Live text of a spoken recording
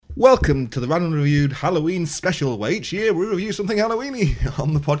Welcome to the Random Reviewed Halloween special, where each year we review something Halloweeny.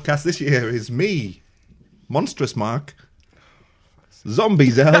 On the podcast this year is me, Monstrous Mark, Zombie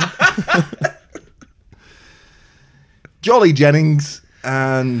Zell, Jolly Jennings,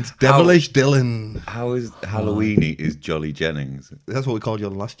 and Devilish Dylan. How is Halloweeny is Jolly Jennings? That's what we called you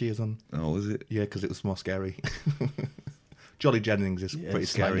on last year's one. Oh, was it? Yeah, because it was more scary. Jolly Jennings is pretty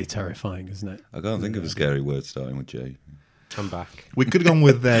it's scary. slightly terrifying, isn't it? I can't think of a scary word starting with J. I'm back. We could have gone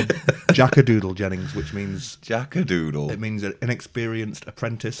with Jackadoodle Jennings, which means Jackadoodle. it means an inexperienced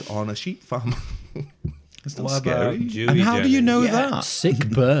apprentice on a sheep farm. That's not What about scary. Judy And how do you know Jennings? that? Sick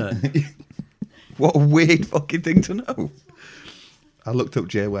burn. What a weird fucking thing to know. I looked up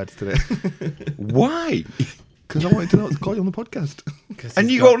J words today Why? because I wanted to know what to call you on the podcast.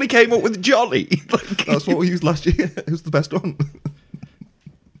 And you only came up with Jolly. That's what we used last year. It was the best one.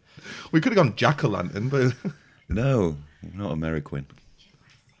 We could have gone Jack-o'-lantern, but No, not Ameriquin.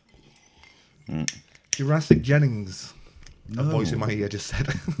 Jurassic Jennings. A voice in my ear just said.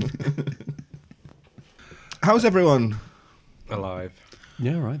 How's everyone? Alive.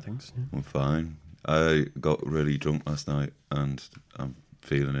 Yeah, right, thanks. Yeah. I'm fine. I got really drunk last night and I'm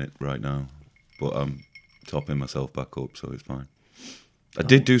feeling it right now. But I'm topping myself back up, so it's fine. I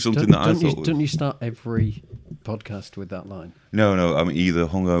did do something that I thought was... Don't you start every podcast with that line? No, I'm either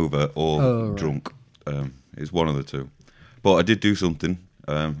hungover or right. drunk. It's one of the two. But I did do something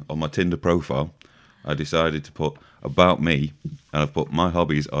on my Tinder profile. I decided to put about me, and I've put my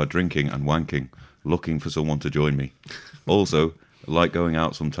hobbies are drinking and wanking, looking for someone to join me. Also, I like going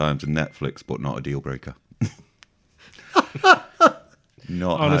out sometimes and Netflix, but not a deal breaker.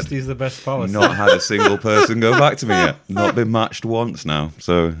 Honesty is the best policy. Not had a single person go back to me yet. Not been matched once now,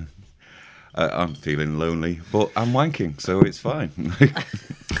 so I'm feeling lonely, but I'm wanking, so it's fine.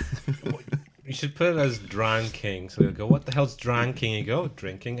 You should put it as dranking. So you go, what the hell's dranking? You go,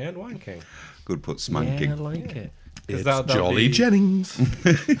 drinking and wanking. Could put Yeah, I smanking. like it. Is It's that'll Jolly be Jennings.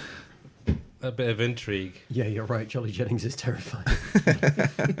 a bit of intrigue. Yeah, you're right. Jolly Jennings is terrifying.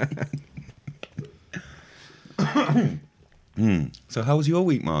 So how was your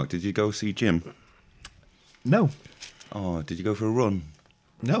week, Mark? Did you go see Jim? No. Oh, did you go for a run?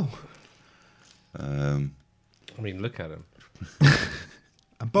 No. I mean, look at him.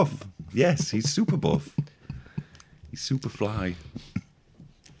 I'm buff. Yes, he's super buff. He's super fly.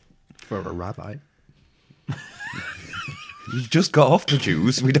 For a rabbi. We've just got off the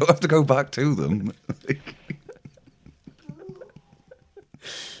Jews. We don't have to go back to them.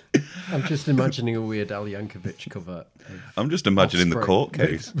 I'm just imagining a Weird Al Yankovic cover. I'm just imagining the Offspring. court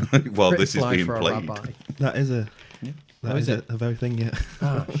case while this is Fly being for a played. rabbi. That is a... That Oh, is is a very thing, yeah.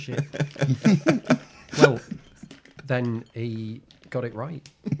 Ah, shit. Well, then he got it right.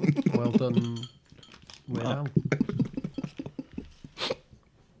 Well done, Weird Al.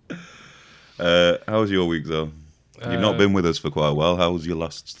 How was your week, though? You've not been with us for quite a while. How was your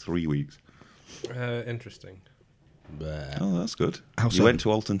last 3 weeks? Interesting. Oh, that's good. How You so? went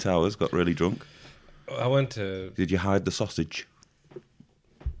to Alton Towers, got really drunk. I went to... Did you hide the sausage?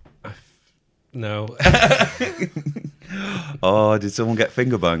 No. Oh, did someone get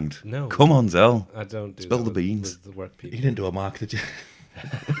finger banged? No. Come on, Zell. I don't do Spill that the with- beans. with the work You people. didn't do a mark, did you?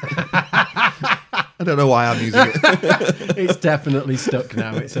 I don't know why I'm using it. It's definitely stuck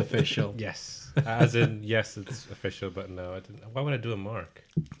now. It's official. Yes. As in, yes, it's official, but no, I didn't. Why would I do a mark?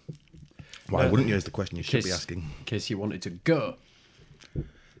 Why wouldn't you is the question you should be Kiss. asking. In case you wanted to go.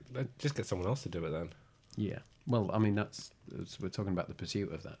 Just get someone else to do it then. Yeah. Well, I mean, we're talking about the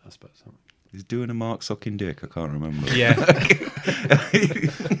pursuit of that, I suppose. aren't He's doing a Mark sucking dick. I can't remember. Yeah.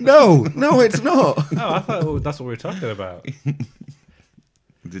 No, it's not. Oh, I thought that's what we were talking about.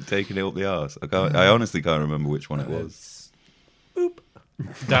 Is it taking it up the arse? I honestly can't remember which one it was. Boop.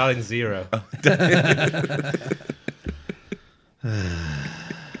 Dialing 0.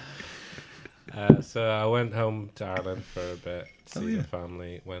 So I went home to Ireland for a bit, to see the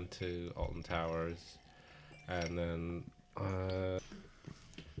family, went to Alton Towers, and then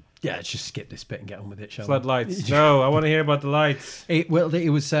Yeah, let's just skip this bit and get on with it, shall we? floodlights. No, I want to hear about the lights. It was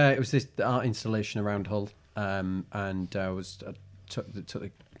this art installation around Hull, and I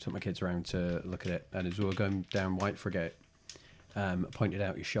took my kids around to look at it, and as we were going down White Frigate, I pointed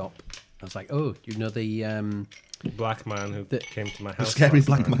out your shop. I was like, "Oh, you know the Black man who came to my The house. scary last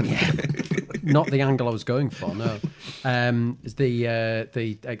black night. man. not the angle I was going for, no, it's the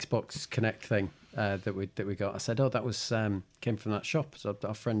Xbox Connect thing that we got." I said, "Oh, that was came from that shop. So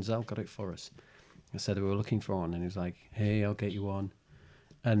our friend Zell got it for us." I said we were looking for one, and he was like, "Hey, I'll get you one."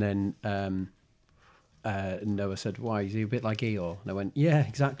 And then Noah said, "Why? Is he a bit like Eeyore?" And I went, "Yeah,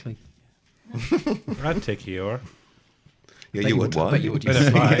 exactly." I'd take Eeyore. Yeah, you would. Why? Bet you would. In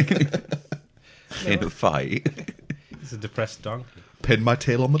a fight. In a fight. He's a depressed donkey. Pin my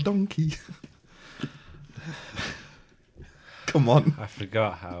tail on the donkey. Come on. I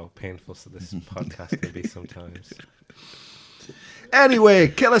forgot how painful this podcast can be sometimes. Anyway,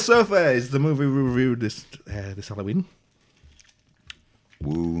 Killer Sofa is the movie we reviewed this Halloween.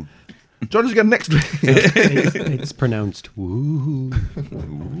 Woo. Join us again next week. It's pronounced woo.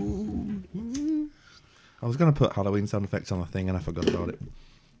 I was going to put Halloween sound effects on the thing and I forgot about it.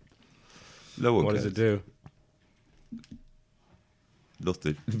 No one What does cares. it do?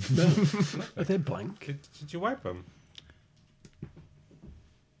 Nothing. Are they blank? Did you wipe them?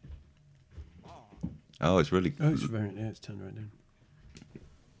 Oh, it's really. Oh, it's very. Yeah, it's turned right down.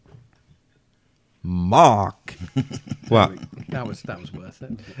 Mark. What? That was worth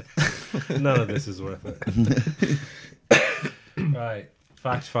it. None of this is worth it. Right.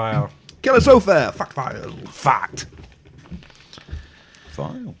 Fact file. Killer Sofa. Fact file. Fact.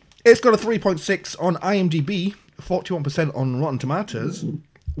 File. It's got a 3.6 on IMDb, 41% on Rotten Tomatoes.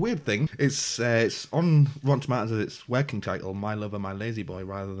 Weird thing, it's on Rotten Tomatoes as its working title, My Lover, My Lazy Boy,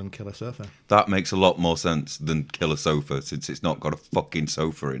 rather than Killer Sofa. That makes a lot more sense than Killer Sofa, since it's not got a fucking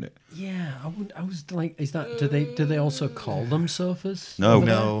sofa in it. Yeah, I was like, is that? Do they also call them sofas? No. over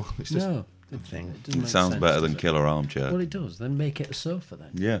there? No, it's just No. a thing. It doesn't It make sounds sense, better does than it? Killer Armchair. Well, it does. Then make it a sofa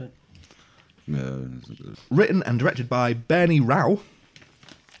then. Yeah. But- Yeah. Written and directed by Bernie Rao,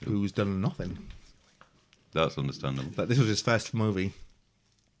 who's done nothing. That's understandable. But this was his first movie.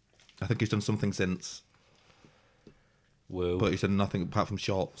 I think he's done something since, Woo. but he's done nothing apart from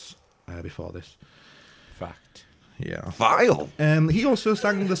shorts before this. Fact. Yeah. File. He also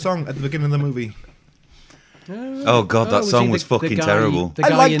sang the song at the beginning of the movie. Oh god, that was song he was the fucking guy- terrible. the I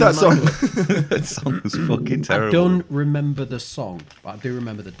guy like in that the song. mango? That song was fucking I terrible. don't remember the song, but I do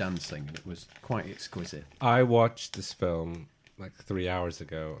remember the dancing, and it was quite exquisite. I watched this film like 3 hours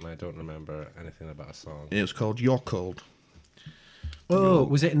ago, and I don't remember anything about a song. It was called You're Cold. Oh,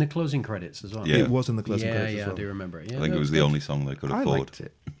 was it in the closing credits as well? Yeah. It was in the closing yeah, credits yeah, as well. I do remember it. Yeah, I think no, it was it's the good. only song they could I afford. liked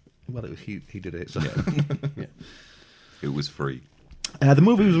it. Well, it was he did it. So. Yeah. It was free. The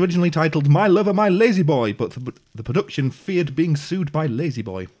movie was originally titled My Lover, My Lazy Boy, but the production feared being sued by Lazy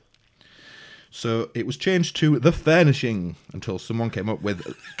Boy. So it was changed to The Furnishing until someone came up with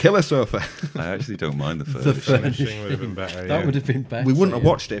Killer Sofa. I actually don't mind the The first. Finishing would have been better. That yeah. would have been better. We wouldn't have yeah.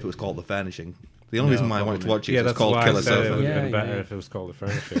 watched it if it was called The Furnishing. The only reason why I wanted to watch it Yeah, is it's that's called why Killer I said it Sofa. would have Yeah, been better yeah. if it was called The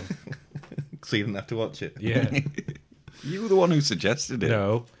Furnishing. So you didn't have to watch it. Yeah. You were the one who suggested it.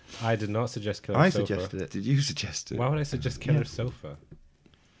 No, I did not suggest Killer I Sofa. suggested it. Did you suggest it? Why would I suggest Killer Sofa?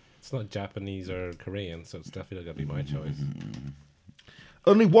 It's not Japanese or Korean, so it's definitely going to be my choice.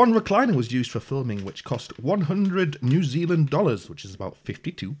 Only one recliner was used for filming, which cost 100 New Zealand dollars, which is about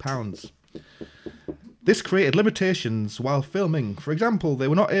 £52. This created limitations while filming. For example, they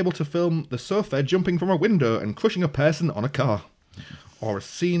were not able to film the sofa jumping from a window and crushing a person on a car, or a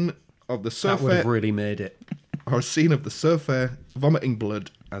scene of the That would have sofa, really made it. or a scene of the sofa vomiting blood,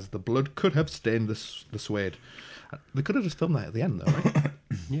 as the blood could have stained the suede. They could have just filmed that at the end, though, right?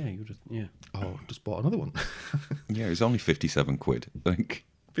 Yeah, you would have. Yeah. Oh, just bought another one. Yeah, it was only 57 quid. I think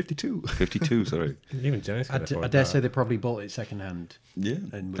 52. 52, sorry. Even Jenny's I, can d- afford I dare that. say they probably bought it second hand. Yeah.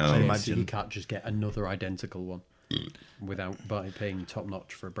 And Oh. Imagine. you can't just get another identical one without paying top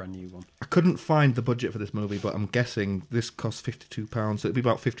notch for a brand new one. I couldn't find the budget for this movie, but I'm guessing this cost £52, so it'd be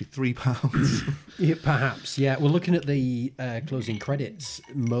about £53. Yeah, perhaps, yeah. Well, looking at the closing credits,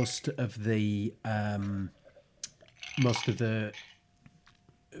 most of the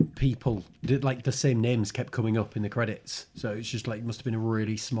people did like the same names kept coming up in the credits, so it's just like it must have been a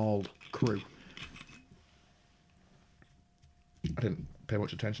really small crew. I didn't pay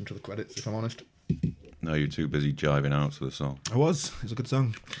much attention to the credits, if I'm honest. No, you're too busy jiving out to the song. I was. It was a good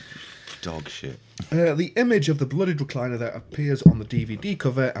song. Dog shit. The image of the bloodied recliner that appears on the DVD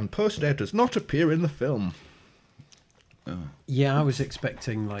cover and poster does not appear in the film. Yeah, I was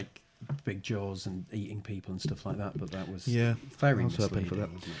expecting like big jaws and eating people and stuff like that, but that was very I was hoping misleading. for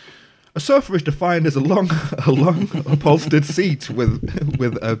that. Wasn't it? A sofa is defined as a long upholstered seat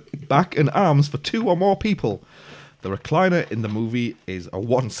with a back and arms for two or more people. The recliner in the movie is a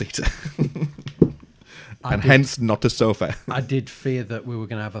one-seater, and hence not a sofa. I did fear that we were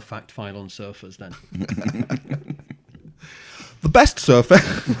going to have a fact file on sofas then. The best sofa.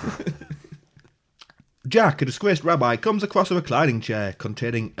 Jack, a disgraced rabbi, comes across a reclining chair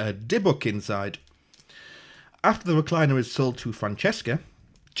containing a dibbuk inside. After the recliner is sold to Francesca,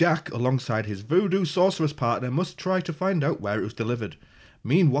 Jack, alongside his voodoo sorceress partner, must try to find out where it was delivered.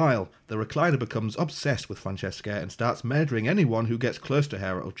 Meanwhile, the recliner becomes obsessed with Francesca and starts murdering anyone who gets close to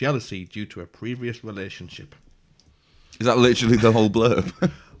her out of jealousy due to a previous relationship. Is that literally the whole blurb?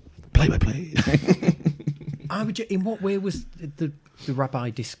 Play by play. In what way was the rabbi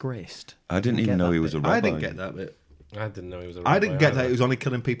disgraced? I didn't get even know that he was a bit. rabbi. I didn't get that bit. I didn't know he was a I rabbi didn't get that either. he was only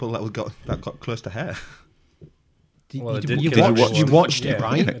killing people that got close to hair. Well, it You did kill watched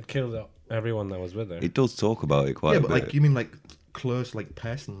everyone. it, right? It killed everyone that was with her. It does talk about it quite Yeah, a but bit. like you mean like close, like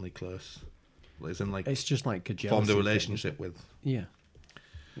personally close, as in like It's just like a jealousy formed a thing. relationship with. Yeah.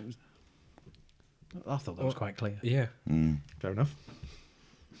 I thought that was quite clear. Yeah. Fair enough.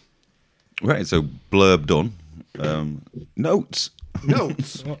 Right, so blurb done. Notes.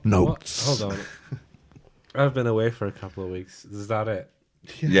 Notes. What- Notes. what? Hold on. I've been away for a couple of weeks. Is that it?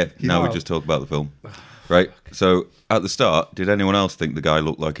 Yeah, now we are. just talk about the film. Right, so at the start, did anyone else think the guy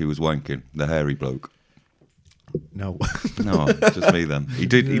looked like he was wanking? The hairy bloke? No. No, just me then. He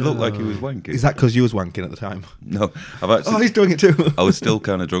did. He looked like he was wanking. Is that because you was wanking at the time? No, I've actually. Oh, he's doing it too. I was still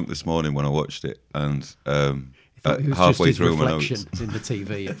kind of drunk this morning when I watched it, and It was halfway just his through my reflection notes, in the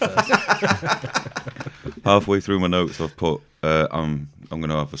TV at first. halfway through my notes, I've put, I'm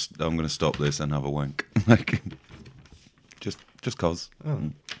gonna stop this and have a wank, like, just cause.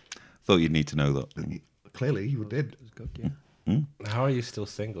 Thought you'd need to know that. Clearly, you did. Good, yeah. How are you still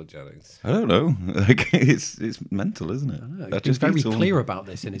single, Jennings? I don't know. Like, it's mental, isn't it? No, I he's been need very someone- clear about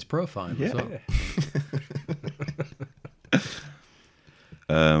this in his profile as well.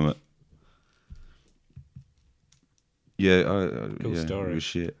 Yeah, Cool yeah, story. it was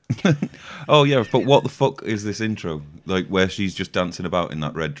shit. Oh yeah, but what the fuck is this intro? Like where she's just dancing about in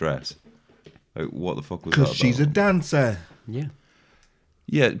that red dress. Like, what the fuck was that Because about? she's a dancer. Yeah.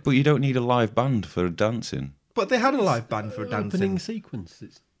 Yeah, but you don't need a live band for dancing. But they had a live band for Opening dancing. sequence.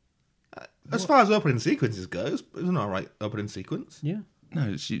 As far as opening sequences goes, it was an alright opening sequence. Yeah.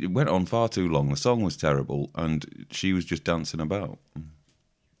 No, it went on far too long. The song was terrible, and she was just dancing about.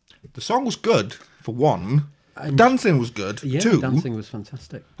 The song was good, for one. Dancing was good, Yeah, two. dancing was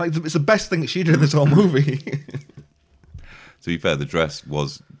fantastic. Like, it's the best thing that she did in this whole movie. To be fair, the dress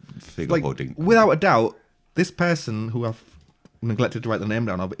was figure Like, pudding. without a doubt, this person who I've neglected to write the name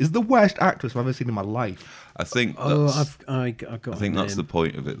down of is the worst actress I've ever seen in my life. I think Oh, that's, I got I think her that's the name.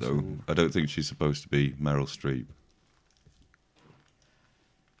 point of it, though. I don't think she's supposed to be Meryl Streep.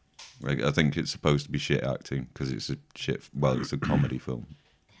 Like, I think it's supposed to be shit acting because it's a shit. Well, it's a comedy film.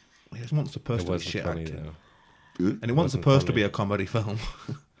 It wasn't supposed It to be wasn't shit funny acting. though. And it wasn't Wasn't supposed to funny. be a comedy film.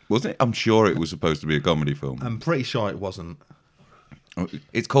 Wasn't it? I'm sure it was supposed to be a comedy film. I'm pretty sure it wasn't.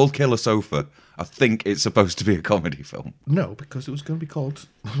 It's called Killer Sofa. I think it's supposed to be a comedy film. No, because it was going to be called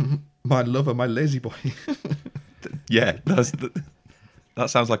My Lover, My Lazy Boy. Yeah, that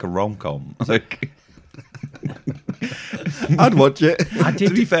sounds like a rom-com. Like, I'd watch it. to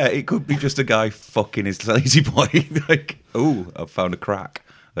be fair, it could be just a guy fucking his lazy boy. Like, oh, I found a crack.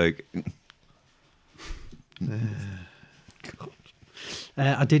 Like,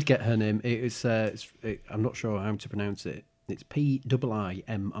 I did get her name. It was. I'm not sure how to pronounce it. It's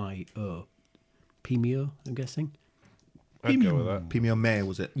P-I-I-M-I-O. Pimio, I'm guessing. I'd go with that. Pimio May,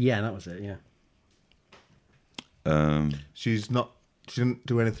 was it? Yeah, that was it. Yeah. She didn't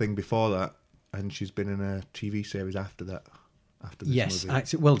do anything before that, and she's been in a TV series after that. After this Yes. movie.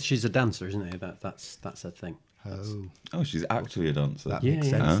 Actually, well, she's a dancer, isn't it? That's her thing. Oh, she's actually a dancer. that Yeah, makes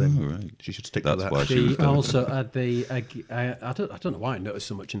yeah. sense. Oh, then. right. She should stick That's to that. why she was She also had I don't know why I noticed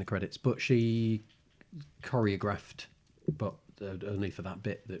so much in the credits, but she choreographed, but only for that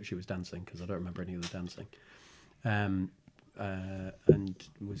bit that she was dancing because I don't remember any of the dancing, and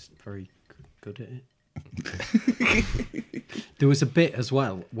was very good at it. There was a bit as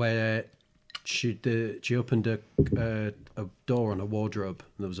well where she opened a door on a wardrobe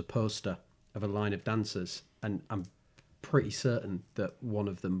and there was a poster of a line of dancers, and I'm pretty certain that one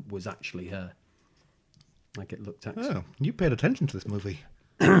of them was actually her. Like, it looked actually. Oh, you paid attention to this movie.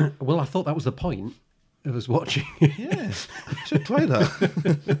 Well, I thought that was the point of us watching it. Yeah, should try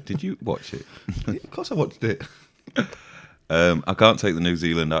that. Did you watch it? Of course, I watched it. I can't take the New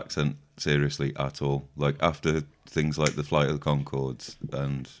Zealand accent seriously at all. Like, after things like the Flight of the Conchords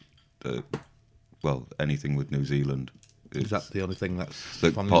and, well, anything with New Zealand. Is that the only thing that's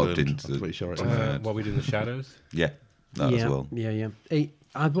That from popped New Zealand? into I'm pretty sure it is. What We Do in the Shadows? Yeah, that as well. Yeah.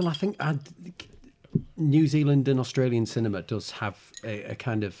 I think New Zealand and Australian cinema does have a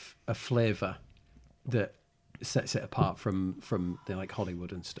kind of a flavour that sets it apart from the, like,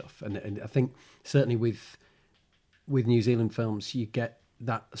 Hollywood and stuff. And I think certainly with New Zealand films, you get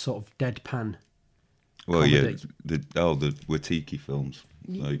that sort of deadpan. Well, yeah, comedy. the Watiki films.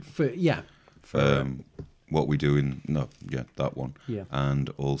 Like, What We Do in... No, yeah, that one. Yeah. And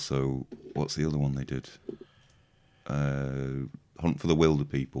also, what's the other one they did? Hunt for the Wilder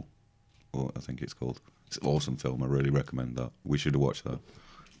People, or I think it's called. It's an awesome film. I really recommend that. We should have watched that.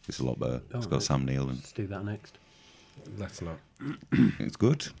 It's a lot better. It's got right. Sam Neill and Let's do that next. Let's not. it's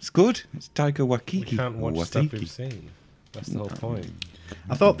good. It's good. It's Taika Waititi. We can't watch Or stuff Waititi. we've seen. That's the whole point.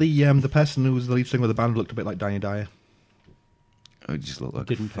 I thought the person who was the lead singer of the band looked a bit like Danny Dyer. I just look like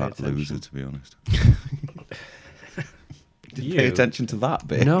Didn't a pay fat attention. loser, to be honest. You? Pay attention to that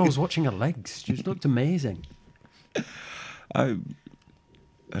bit. No, I was watching her legs. She just looked amazing.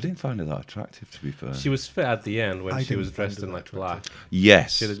 I didn't find her that attractive, to be fair. She was fit at the end when I she was didn't find dressed her in that like black.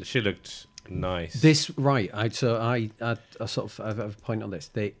 Yes. She looked nice. This right. I sort of I have a point on this.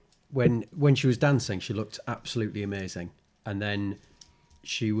 When she was dancing, she looked absolutely amazing, and then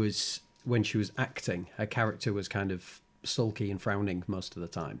when she was acting, her character was kind of sulky and frowning most of the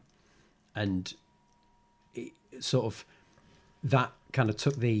time, and it sort of that kind of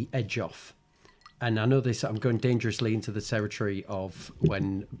took the edge off. And I know this. I'm going dangerously into the territory of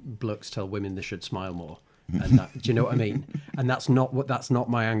when blokes tell women they should smile more. And that, do you know what I mean? And that's not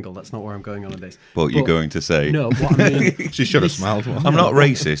my angle. That's not where I'm going on with this. But you're going to say... No, what I mean... She should have smiled more. I'm not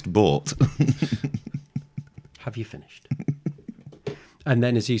racist, but... Have you finished? And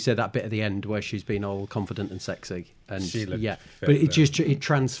then, as you said, that bit at the end where she's been all confident and sexy, and She looked yeah, fit but it then. it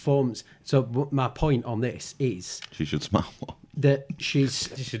transforms. So my point on this is She should smile more. that she's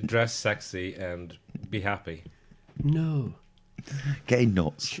She should dress sexy and be happy. no. Getting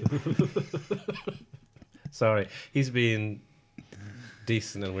nuts. Sorry, he's being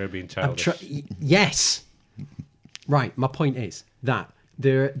decent and we're being childish. Yes. Right. My point is that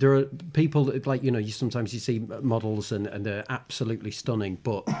there are people that, like, you know, you sometimes you see models and they're absolutely stunning,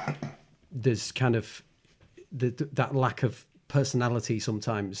 but there's kind of that lack of personality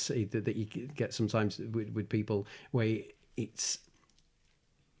sometimes that you get sometimes with people where it's.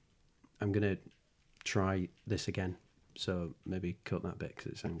 I'm gonna try this again. So maybe cut that bit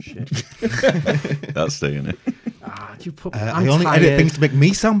because it sounds shit. That's staying it. You put, I I'm only tired. edit things to make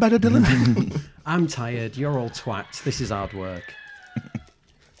me sound better, Dylan. I'm tired. You're all twats. This is hard work.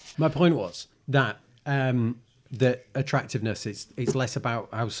 My point was that that attractiveness it's less about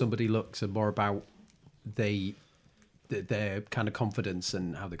how somebody looks and more about their kind of confidence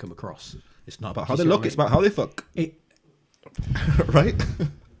and how they come across. It's not about how they look, it's about how they fuck. It, Right?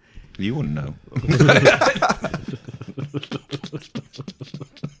 You wouldn't know.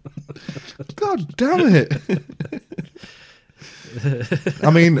 God damn it. I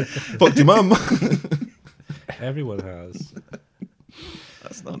mean, fucked your mum. Everyone has.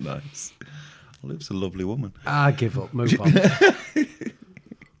 That's not nice. Liv's a lovely woman. I give up. Move on.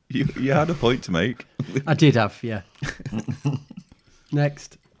 You had a point to make. I did have, yeah.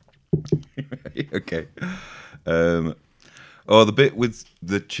 Next. Okay. The bit with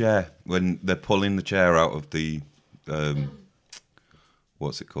the chair when they're pulling the chair out of the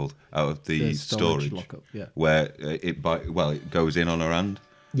what's it called? Out of the storage lockup, yeah. where it goes in on her hand.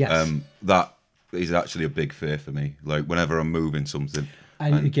 Yes. That is actually a big fear for me. Like whenever I'm moving something,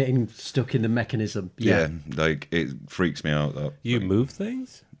 And you're getting stuck in the mechanism. Yeah. like it freaks me out. That You move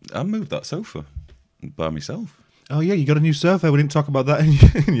things? I moved that sofa by myself. Oh, yeah, you got a new sofa. We didn't talk about that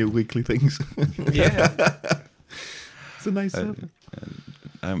in your weekly things. Yeah. It's a nice sofa.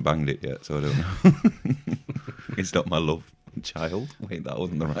 I haven't banged it yet, so I don't know. It's not my love child. Wait, that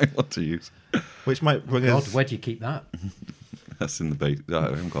wasn't the right one to use. Which might bring God, us... where do you keep that? That's in the basement. I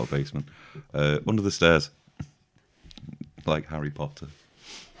haven't got a basement. Under the stairs. Like Harry Potter.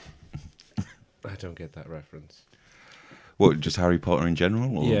 I don't get that reference. What, just Harry Potter in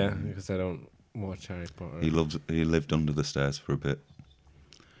general? Or Yeah, because I don't watch Harry Potter. He lived under the stairs for a bit.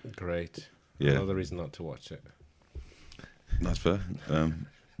 Great. Yeah. Another reason not to watch it. That's fair.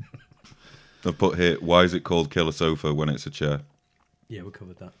 I've put here, why is it called Kill a Sofa when it's a chair? Yeah, we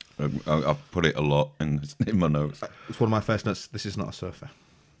covered that. I've put it a lot in my notes. It's one of my first notes. This is not a sofa.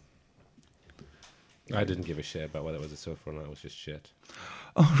 I didn't give a shit about whether it was a sofa or not. It was just shit.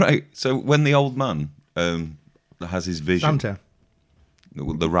 Oh, right. So when the old man has his vision... Santa.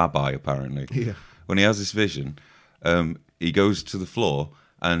 The rabbi, apparently. Yeah. When he has this vision, he goes to the floor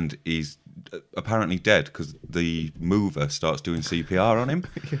and he's apparently dead because the mover starts doing CPR on him.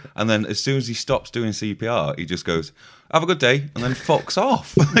 Yeah. And then as soon as he stops doing CPR, he just goes, "Have a good day," and then fucks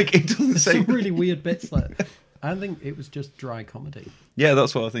off. Like, it doesn't say... Some really weird bits. Like, I think it was just dry comedy. Yeah,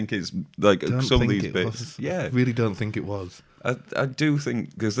 that's what I think it's like. Don't Some of think these it bits. was. Yeah. I really don't think it was. I do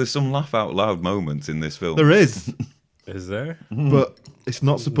think, because there's some laugh out loud moments in this film. There is, Is there? but it's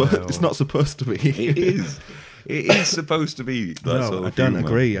not supposed. No. It's not supposed to be. It is. It is supposed to be that No, sort I of don't humour.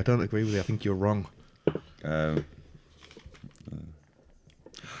 agree. I don't agree with you. I think you're wrong.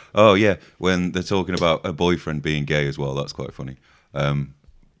 Oh yeah, when they're talking about a boyfriend being gay as well, that's quite funny.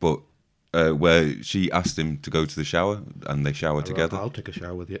 But where she asked him to go to the shower and they shower together. I'll take a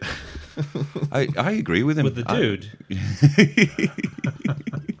shower with you. I agree with him. With the dude.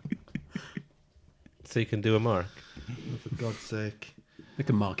 So you can do a mark. For God's sake. They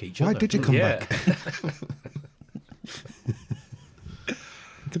can mark each Why other. did you come Yeah. back? You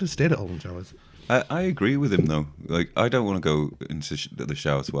could have stayed at Holland Showers. I agree with him though. Like, I don't want to go into the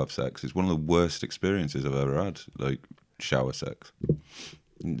shower to have sex. It's one of the worst experiences I've ever had. Like, shower sex.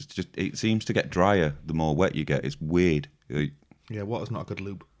 It's just, it seems to get drier the more wet you get. It's weird. Like, Yeah, water's not a good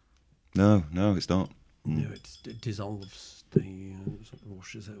lube. no, it's not. No, it dissolves the sort of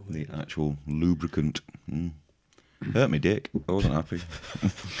washes it away. The actual lubricant. Hurt me dick. I wasn't happy.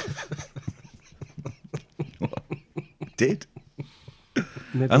 Did.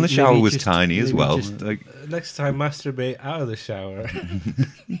 Maybe- And the shower maybe was just- tiny as maybe well. just- Like, Next time, masturbate out of the shower.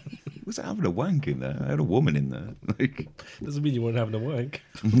 was I having a wank in there? I had a woman in there. Like, Doesn't mean you weren't having a wank.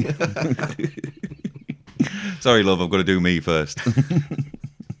 sorry, love, I've got to do me first.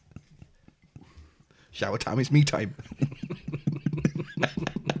 Shower time is me time.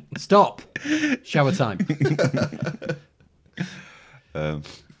 Stop. Shower time.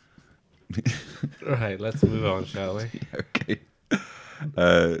 Right, let's move on, shall we? Okay.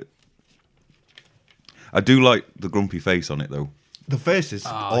 I do like the grumpy face on it though. The face is Oh,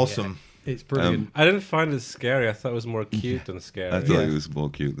 awesome. yeah. It's brilliant. I didn't find it scary. I thought it was more cute than scary. I thought it was more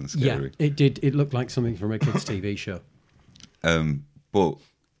cute than Yeah, scary. it did. It looked like something from a kids' TV show. But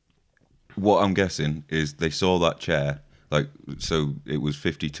what I'm guessing is they saw that chair, like, so it was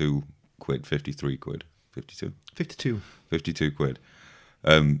 52 quid, 53 quid, 52? 52. 52 quid.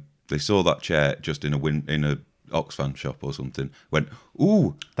 They saw that chair just in a Oxfam shop or something, went,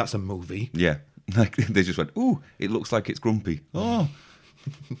 ooh, That's a movie. yeah. Like, they just went, ooh, it looks like it's grumpy. Oh,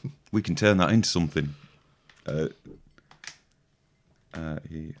 we can turn that into something.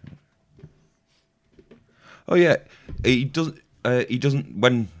 Oh yeah, he doesn't. He doesn't.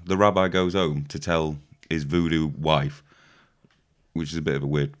 When the rabbi goes home to tell his voodoo wife, which is a bit of a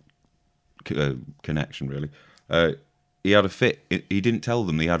weird connection, really. He had a fit. He didn't tell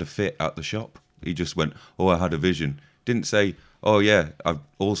them he had a fit at the shop. He just went, "Oh, I had a vision." Didn't say, "Oh yeah, I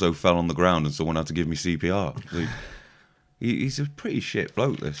also fell on the ground and someone had to give me CPR." Like, he's a pretty shit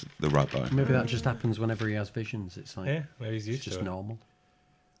bloke. The rabbi. Maybe that just happens whenever he has visions. It's like Yeah, maybe he's it's used just to it. normal.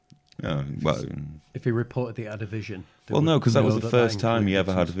 Yeah, well, If he reported that he had a vision, they well, would no, because that was know the first time he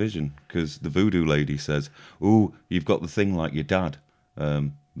included ever had a vision. Because the voodoo lady says, "Oh, you've got the thing like your dad. The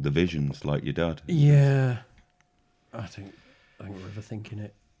visions like your dad." Yeah, I think we're overthinking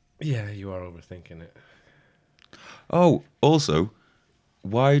it. Yeah, you are overthinking it. Oh, also,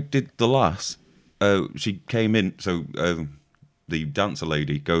 why did the lass? She came in. So the dancer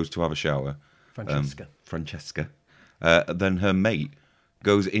lady goes to have a shower. Francesca. Then her mate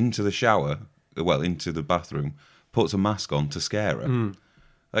goes into the shower, well, into the bathroom, puts a mask on to scare her.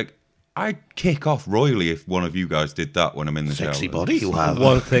 Like, I'd kick off royally if one of you guys did that when I'm in the Sexy shower. body you have.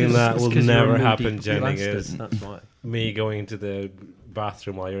 One thing that It's will 'cause you're never a moody happen, Jennings, bastard, is that's why. me going into the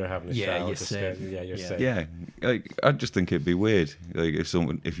bathroom while you're having a Yeah, shower. you're to safe. scare- Yeah, you're Yeah. safe. Yeah, like, I just think it'd be weird. Like, if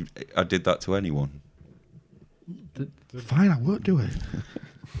I did that to anyone. Fine, I won't do it.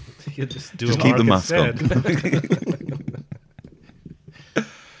 You just do Just a keep the mark mask on. instead.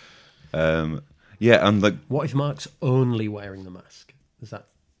 Yeah, and like, What if Mark's only wearing the mask? Does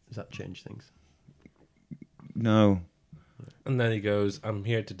that change things? no, And then he goes, "I'm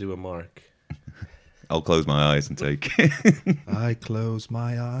here to do a mark." I'll close my eyes and take. I close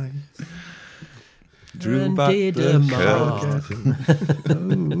my eyes. Drew And back did the a mark.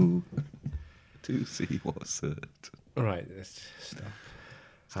 curtain to see what's it. All right, let's stop.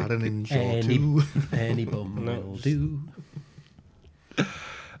 Had an inch or Any, two. any bum No, will just- do.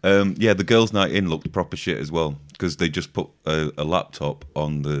 Yeah, the girls' night in looked proper shit as well because they just put a laptop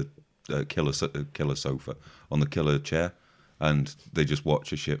on the killer sofa, on the killer chair, and they just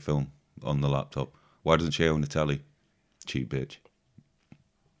watch a shit film on the laptop. Why doesn't she own a telly? Cheap bitch.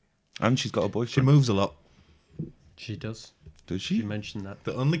 And she's got a She boyfriend. moves a lot. She does. Does She she? mentioned that.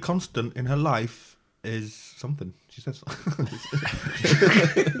 The only constant in her life is something. She says.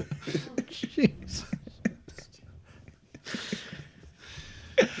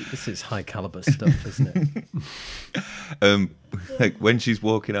 This is high caliber stuff, isn't it? Like when she's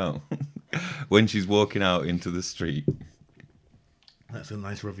walking out, into the street, That's a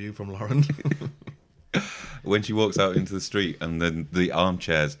nice review from Lauren. when she walks out into the street and then the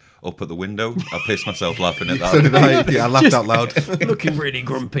armchair's up at the window, I pissed myself laughing at So did that. I. Yeah, I laughed out loud. Looking really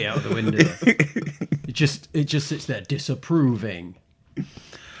grumpy out the window. It just sits there disapproving.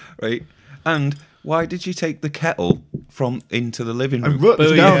 Right? And why did she take the kettle from into the living I room. wrote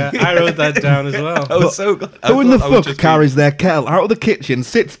this Oh, down. yeah, I wrote that down as well. I was so glad. Who in the I was fuck just carries their kettle out of the kitchen,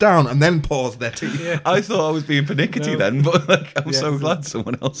 sits down, and then pours their tea? I thought I was being pernickety No. then, but like, I'm Yeah, so so glad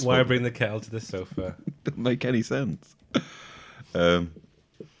someone else. Why would. bring the kettle to the sofa? Doesn't make any sense. And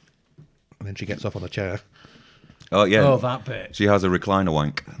then she gets off on the chair. Oh yeah. Oh, that bit. She has a recliner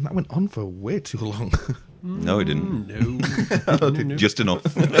wank. And that went on for way too long. No, it didn't. No. Just enough.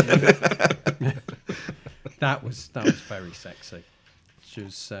 That was very sexy. She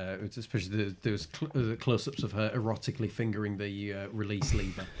was, especially there was close-ups of her erotically fingering the release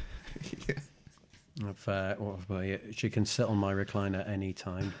lever. She can sit on my recliner any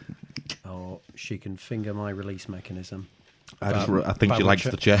time, or she can finger my release mechanism. I think by she likes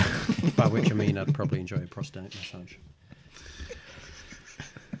which- the chair. By which I mean I'd probably enjoy a prostate massage.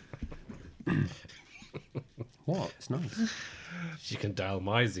 What? It's nice. She can dial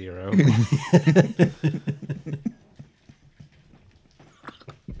my 0.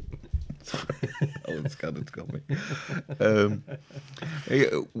 Oh, it's kind of got me.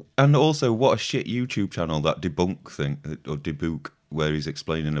 And also, what a shit YouTube channel, that debunk thing, or debunk, where he's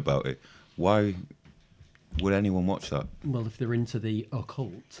explaining about it. Why would anyone watch that? Well, if they're into the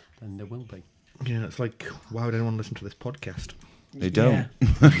occult, then there will be. Yeah, it's like, why would anyone listen to this podcast? They don't.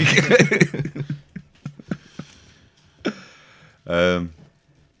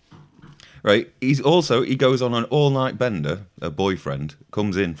 Right, he goes on an all-night bender. A boyfriend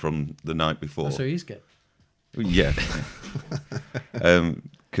comes in from the night before. So he's good. Yeah.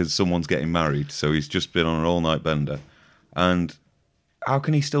 Because someone's getting married, so he's just been on an all-night bender. And how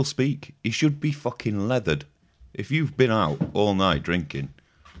can he still speak? He should be fucking leathered. If you've been out all night drinking,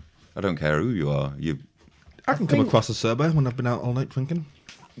 I don't care who you are. I can come across as sober when I've been out all night drinking.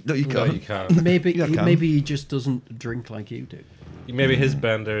 No, you No, can't. you can't. Maybe Yeah, I can. maybe he just doesn't drink like you do. Maybe his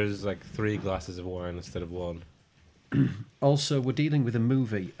bender is like 3 glasses of wine instead of 1. Also, we're dealing with a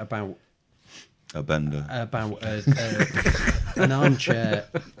movie about A bender. an armchair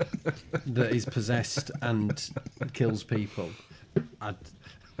that is possessed and kills people. I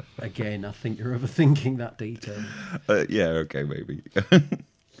think you're overthinking that detail. Yeah, okay, maybe.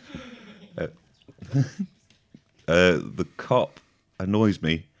 The cop annoys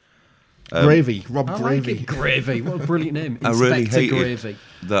me. Gravy, Rob I Gravy. like it. Gravy. What a brilliant name. I really Inspector hated Gravy.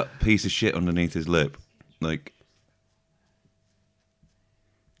 that piece of shit underneath his lip. Like,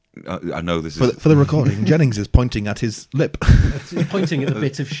 I know this is... For the recording, Jennings is pointing at his lip. He's pointing at the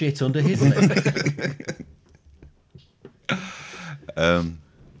bit of shit under his lip.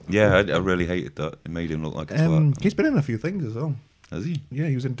 Yeah, I really hated that. It made him look like a twat. He's been in a few things as well. Has he? Yeah,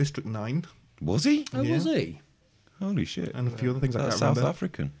 he was in District 9 Was he? Oh, was he? Holy shit. and a few other things I That's can't South remember.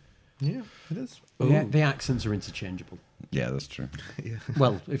 African. Yeah, it is. Yeah, the accents are interchangeable. Yeah, that's true. Yeah.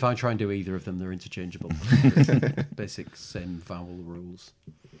 Well, if I try and do either of them, they're interchangeable. Basic same vowel rules.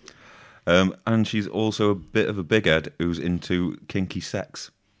 And she's also a bit of a big head who's into kinky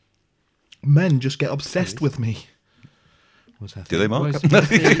sex. Men just get obsessed with me. Was her Do they, thing. Mark?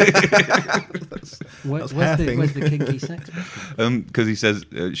 Where's her the thing. kinky sex bit? Because he says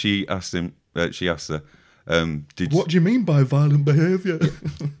she asked her, did What do you mean by violent behaviour?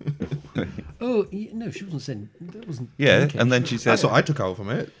 Oh, no, she wasn't saying. That wasn't. yeah, kinky. and then she said, That's what I took out from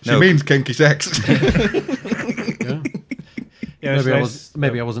it. She No. means kinky sex. Yeah. Yeah, it's nice,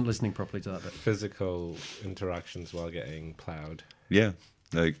 Maybe I wasn't listening properly to that bit. physical interactions while getting ploughed. yeah,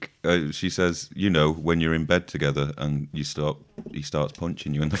 like she says, when you're in bed together and he starts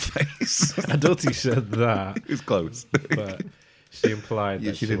punching you in the face. I don't think she said that, It's close. but she implied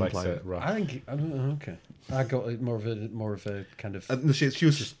Yeah, that she she did likes imply it it. rough. I think. I don't know. Okay. I got it more of a kind of. she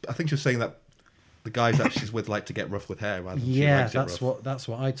was just. I think she was saying that the guys that she's with like to get rough with hair. Rather than she Yeah, likes it rough. that's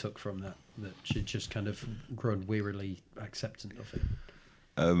what I took from that. That she'd just kind of grown wearily acceptant of it.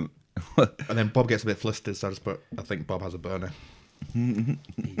 And then Bob gets a bit flustered, so I think Bob has a burner. He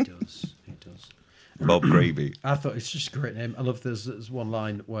does. He does. Bob Gravy. I thought it's just a great name. I love there's one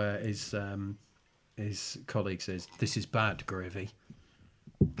line where his colleague says, "This is bad, Gravy."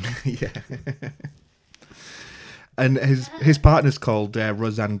 Yeah. And his partner's called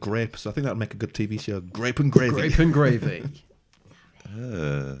Roseanne Grape, so I think that'd make a good TV show. Grape and Gravy. Grape and Gravy.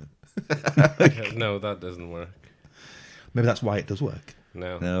 No, that doesn't work. Maybe that's why it does work.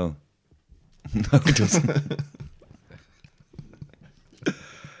 No. No. No, it doesn't.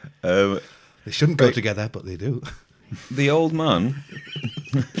 They shouldn't go together, but they do. The old man,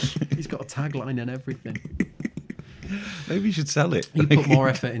 He's got a tagline and everything. maybe you should sell it. You put more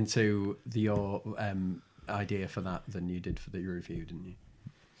effort into your idea for that than you did for the review, didn't you?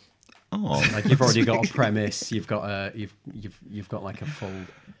 Oh, Like you've already got a premise. You've got a you've got like a full.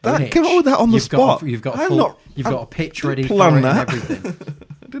 That pitch. came up with that on the You've got spot. you've got a I'm full. not- You've I got a pitch didn't ready for plan it that. and everything.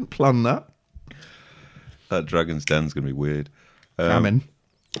 I didn't plan that. that Dragon's Den's going to be weird. I'm in.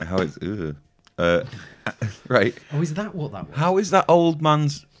 How it's... right. Oh, is that what that was? How is that old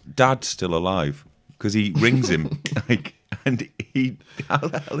man's dad still alive? Because he rings him, like, and he... How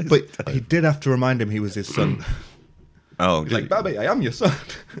the hell is But it? he did have to remind him he was his son. Oh, He's like, Babby, I am your son.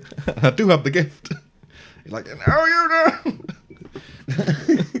 I do have the gift. He's like, no, you don't.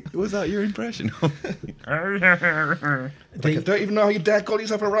 was that your impression? Like, I don't even know how you dare call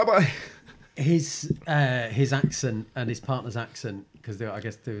yourself a rabbi. His accent and his partner's accent, because I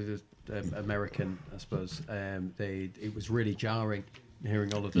guess they were American, I suppose. It was really jarring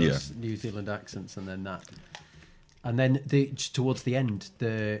hearing all of those New Zealand accents, and then that, and then just towards the end,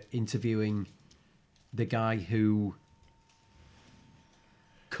 they're interviewing the guy who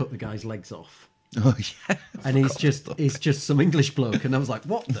cut the guy's legs off, Oh, yeah. and he's just some English bloke, and I was like,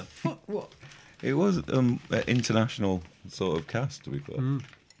 what the fuck? What? It was an international sort of cast, to be fair.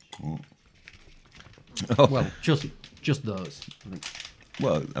 Oh, Well, just those. I think.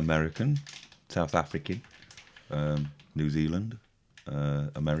 well, American, South African, New Zealand,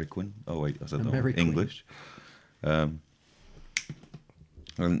 American. Oh, wait, I said that. American. English. And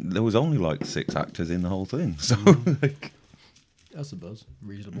there was only like 6 actors in the whole thing. So, like, I suppose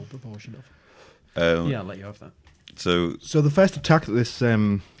reasonable proportion of. um, Yeah, I'll let you have that. so So the first attack that this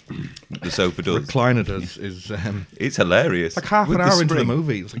the sofa does. recliner does is It's hilarious. like half With an the hour into the spring.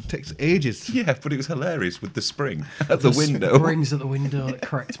 movie. It's like, it takes ages. Yeah, but it was hilarious with the spring at the window. Springs at the window that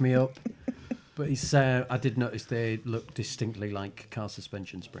cracked me up. But it's, I did notice they look distinctly like car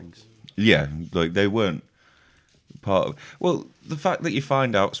suspension springs. Yeah, like they weren't part of. Well, the fact that you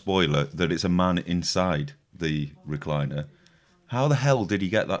find out, spoiler, that it's a man inside the recliner. How the hell did he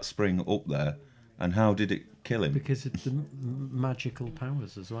get that spring up there, and how did it kill him? Because of the magical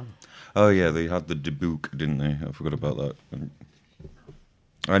powers as well. Oh yeah, they had the debook, didn't they? I forgot about that.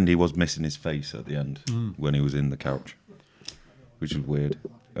 And he was missing his face at the end when he was in the couch, which was weird.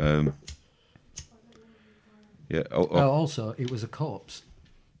 Yeah. Oh, also, it was a corpse.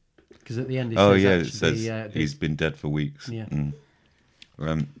 Because at the end, it Oh says yeah, it actually, says he's been dead for weeks. Yeah.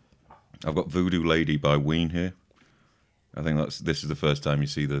 I've got Voodoo Lady by Ween here. I think this is the first time you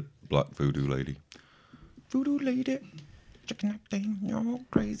see the black Voodoo Lady. Voodoo Lady, chicken thing, you're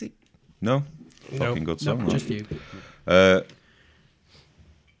crazy. No, fucking good No, song. that. just you.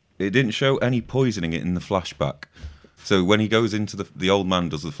 It didn't show any poisoning in the flashback. So when he goes into the old man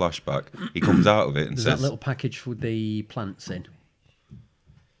does the flashback, he comes out of it and There's says, that little package with the plants in.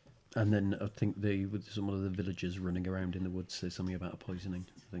 And then I think with some of the villagers running around in the woods say something about a poisoning.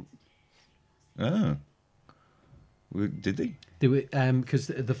 I think "Oh, did they?" they were because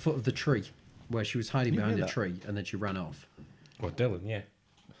the foot of the tree where she was hiding behind hear a that? tree and then she ran off. Well, Dylan, yeah.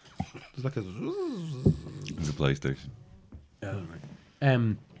 It's like a It's a PlayStation. Oh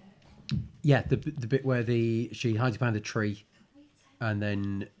right. Yeah, the bit where she hides behind a tree, and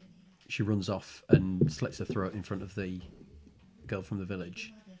then she runs off and slits her throat in front of the girl from the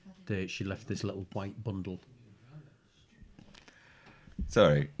village. She left this little white bundle.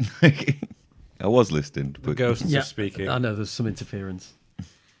 Sorry, I was listening, The but ghosts are speaking. I know there's some interference.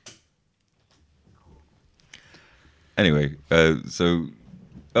 anyway, so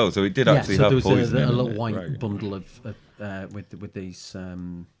it did actually so have there was poison. a in little it, white right. bundle of with these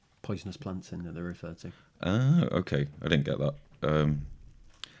poisonous plants in that they refer to. Ah, okay. I didn't get that.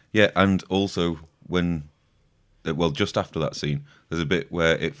 Yeah, and also when, just after that scene, there's a bit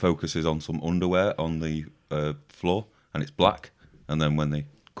where it focuses on some underwear on the floor, and it's black, and then when they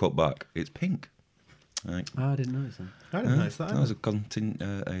cut back, it's pink. Right. I didn't notice that. I didn't notice that. That was a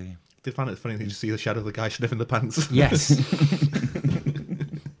Did find it funny that you see the shadow of the guy sniffing the pants. Yes.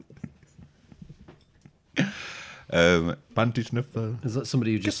 Panty sniffer. Is that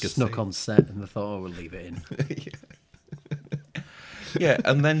somebody who just Just snuck saying. on set and they thought, oh, we'll leave it in? Yeah,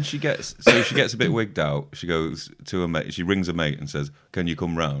 and then she gets a bit wigged out. She goes to her mate. She rings her mate and says, "Can you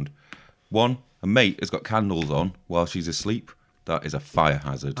come round?" One, a mate has got candles on while she's asleep. That is a fire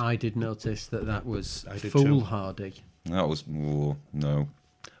hazard. I did notice that was I did foolhardy. That was no.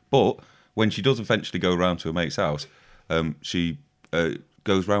 But when she does eventually go round to her mate's house, she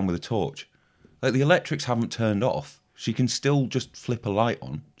goes round with a torch. Like, the electrics haven't turned off. She can still just flip a light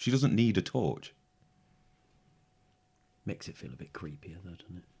on. She doesn't need a torch. Makes it feel a bit creepier, though,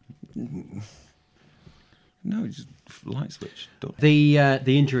 doesn't it? No, just light switch. Done. The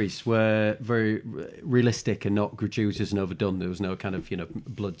injuries were very realistic and not gratuitous and overdone. There was no kind of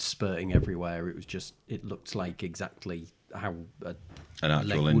blood spurting everywhere. It was just, it looked like exactly how a An leg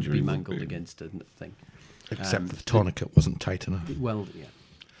actual would injury be would mangled be. against a thing. Except that the tourniquet wasn't tight enough. Well, yeah.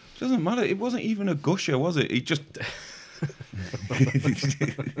 Doesn't matter. It wasn't even a gusher, was it? He just.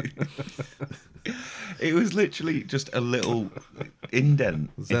 It was literally just a little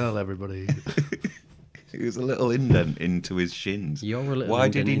indent. Zell, everybody. It was a little indent into his shins. You're a little Why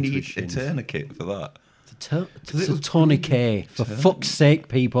did he indent into need his a shins. tourniquet for that? It's a tourniquet. For fuck's sake,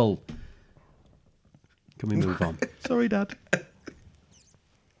 people. Can we move on? Sorry, Dad.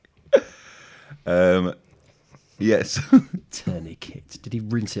 Yes. Tourniquet. Did he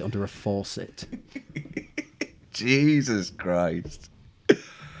rinse it under a faucet? Jesus Christ. Do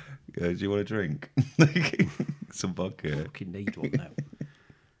you want a drink? Some vodka. Fucking need one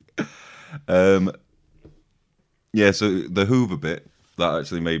now. Yeah, so the Hoover bit, that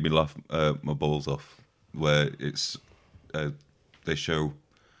actually made me laugh my balls off, where it's they show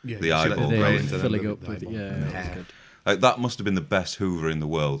Yeah, the you see, like, eyeball the going brains to and them. filling the up with eyeball. yeah, that's good. Like, that must have been the best Hoover in the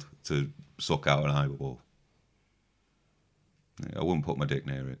world to suck out an eyeball. I wouldn't put my dick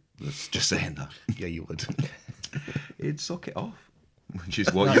near it. That's just saying that. Yeah, you would. It'd suck it off, which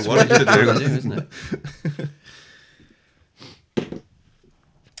is what That's you want it to what do. you isn't it?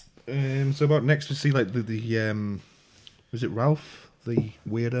 So about next we see like the was it Ralph, the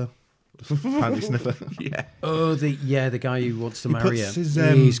weirdo, panty sniffer? Yeah. Oh, the guy who wants to marry her. puts his,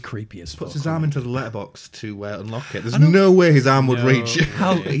 He's creepy as fuck. Puts his arm into the letterbox to unlock it. There's I know. no way his arm would No. reach.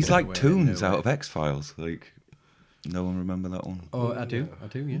 How Yeah, he's no like way, Toons no out way. of X-Files. Like, no one remember that one? Oh, I do,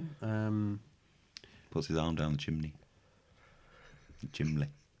 yeah. Puts his arm down the chimney. Chimney.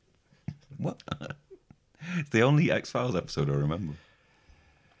 What? It's the only X-Files episode I remember.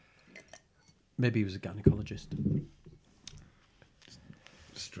 Maybe he was a gynecologist.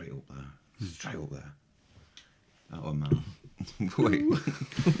 Straight up there. Straight up there. Out of mouth. Wait.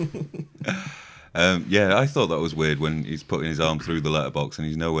 Yeah, I thought that was weird when he's putting his arm through the letterbox and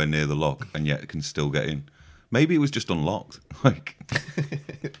he's nowhere near the lock and yet can still get in. Maybe it was just unlocked. Like,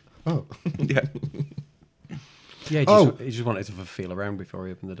 Oh, yeah. Yeah, he just wanted to feel around before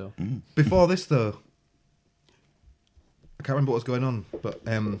he opened the door. before this though, I can't remember what was going on, but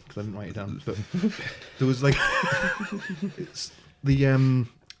because I didn't write it down. But there was like it's the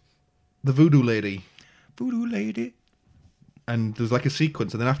voodoo lady, Voodoo lady. and there's like a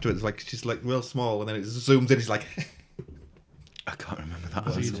sequence, and then after it's like she's like real small, and then it zooms in. It's like I can't remember that.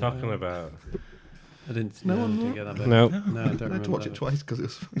 What are you one. talking about? I didn't. No No, one- didn't get that bit. No. No, I don't I had remember to watch that it bit. twice because it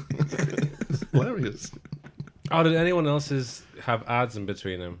was it's hilarious. Oh, did anyone else's have ads in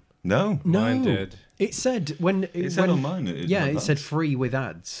between them? No. No, Mine did. It said when It said on mine. It yeah, had it said ads. free with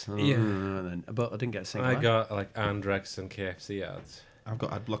ads. Yeah. And then, but I didn't get a single I ad. got like Andrex and KFC ads. I've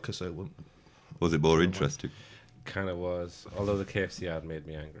got ad blocker, so it won't. Was it more interesting? Kind of was. Although the KFC ad made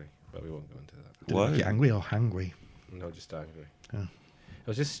me angry. But we won't go into that. Did it Why? make you angry or hangry? No, just angry. Yeah. It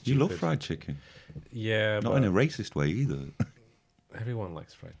was just You stupid. love fried chicken. Yeah, Not but in a racist way either. everyone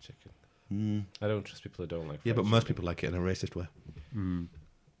likes fried chicken. Mm. I don't trust people who don't like Yeah, fried but most chicken. people like it in a racist way. Mm.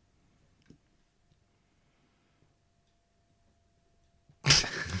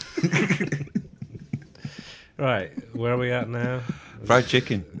 Right, where are we at now? Fried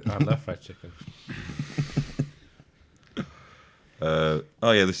chicken. I love fried chicken.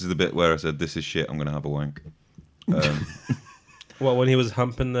 Oh yeah, this is the bit where I said, "This is shit. I'm gonna have a wank." What, when he was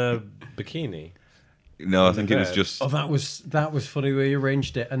humping the bikini? No, I think it was bed. just. Oh, that was funny where he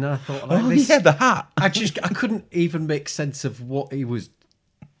arranged it, and then I thought, like, Oh this, yeah, the hat. I couldn't even make sense of what he was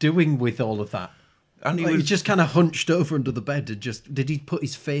doing with all of that. And he Like, was he just kind of hunched over under the bed and just did he put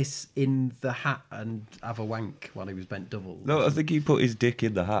his face in the hat and have a wank while he was bent double? No, I think he put his dick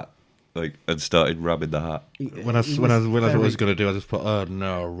in the hat, like, and started rubbing the hat. When I realised what I was going to do, I just put, "Oh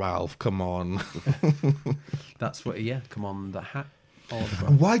no, Ralph, come on!" That's what. Yeah, come on, the hat.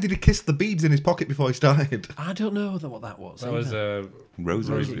 And why did he kiss the beads in his pocket before he started? I don't know what that was. That was either. a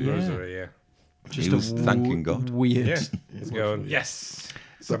Rosary. Yeah. rosary, yeah. He was thanking God. Weird, Yeah, he's going, yes!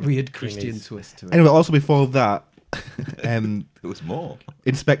 Some weird Christian bikinis. twist to it. Anyway, also before that, There was more.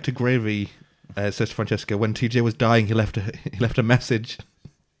 Inspector Gravy says to Francesca, when TJ was dying, he left a message,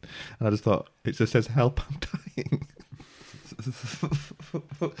 and I just thought it just says, "Help, I'm dying."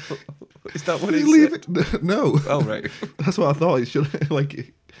 Is that what Just it leave said? it. No, Oh right. that's what I thought. It should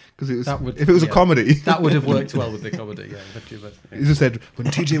like because it was That would- if it was a yeah. comedy. That would have worked well with the comedy. Yeah, He just said when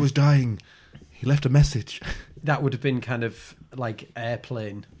TJ was dying, he left a message. that would have been kind of like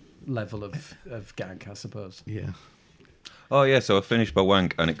airplane level of gag, I suppose. Yeah. Oh yeah, so I finished my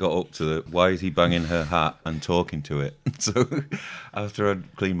wank and it got up to the why is he banging her hat and talking to it. So after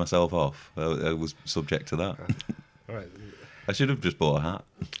I'd cleaned myself off, I was subject to that. Right. I should have just bought a hat.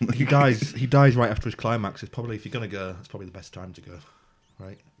 He dies right after his climax. It's probably, if you're going to go, it's probably the best time to go,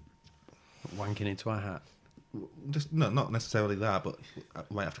 right? Wanking into a hat. Just no, not necessarily that, but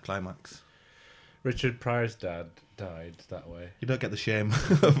right after climax. Richard Pryor's dad died that way. You don't get the shame.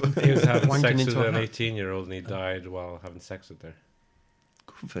 He was having Wanking sex into with a an hat. 18-year-old and he died while having sex with her.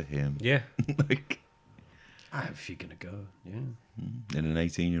 Good for him. Yeah. Like, If you're going to go, yeah. in an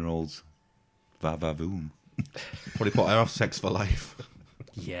 18-year-old's va-va-voom. Probably put her off sex for life.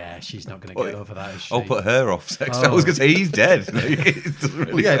 Yeah, she's not going to get over that, is she? I'll put her off sex. Oh. I was going to say he's dead. Like, it doesn't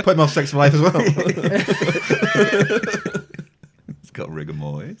really Well, yeah, put him off sex for life as well. It's got rigor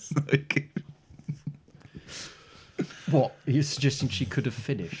mortis. Like, What? You're suggesting she could have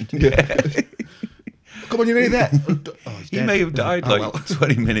finished? Come on, you're nearly there. Oh, he's he dead. may have died Oh, like well.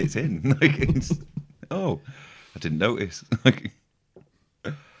 20 minutes in. Like, I didn't notice. Like,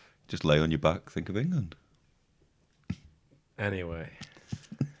 just lay on your back, think of England. Anyway.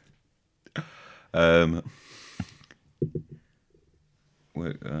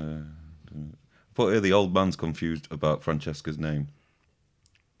 Put here the old man's confused about Francesca's name.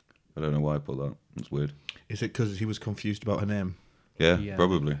 I don't know why I put that. That's weird. Is it because he was confused about her name? Yeah, Yeah,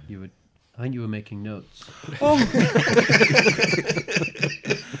 probably. I think you were making notes.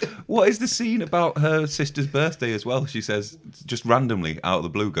 What is the scene about her sister's birthday as well? She says, just randomly out of the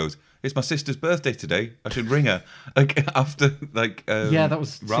blue, goes, "It's my sister's birthday today. I should ring her." Like after, like, Yeah, that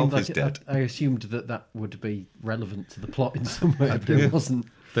was Ralph seemed is like dead. I assumed that would be relevant to the plot in some way, but it wasn't.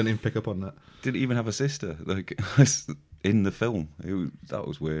 Didn't even pick up on that. Didn't even have a sister, like in the film. That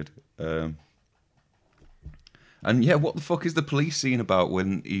was weird. And yeah, what the fuck is the police scene about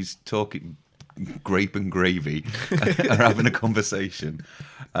when he's talking grape and gravy are having a conversation?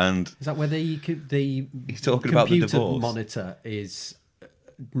 And Is that where the he's talking about the computer divorce. monitor is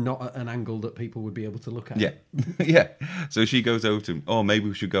not at an angle that people would be able to look at? Yeah, yeah. So she goes over to him. Oh, maybe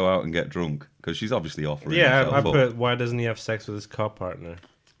we should go out and get drunk because she's obviously offering. Yeah, herself I up. put, why doesn't he have sex with his co-partner?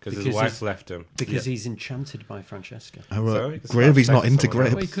 Because his Because wife he's- left him. Because he's enchanted by Francesca. I wrote, Sorry? It's Gravy's not not into sex,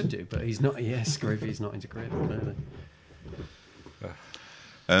 someone. Well, he grapes. could do, but he's not. Yes, Gravy's not into grape, clearly.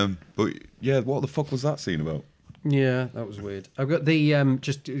 But yeah, what the fuck was that scene about? Yeah, that was weird. I've got the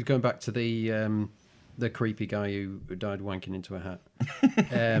just going back to the creepy guy who died wanking into a hat.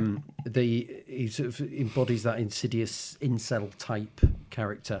 He sort of embodies that insidious incel type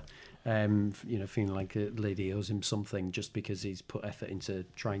character. Feeling like a lady owes him something just because he's put effort into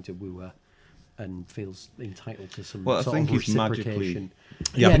trying to woo her, and feels entitled to some Well, I sort think of he's magically- reciprocation.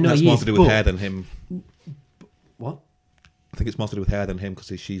 Yeah, I think that's he more is, to do with but- hair than him. What? I think it's more to do with hair than him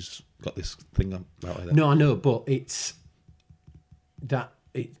because she's got this thing about her. No, I know, but it's that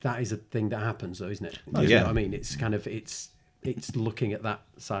is a thing that happens, though, isn't it? Oh, You yeah. know what I mean, it's kind of it's looking at that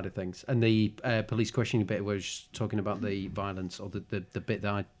side of things, and the police questioning bit was talking about the violence, or the bit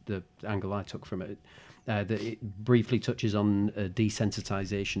that the angle I took from it. That it briefly touches on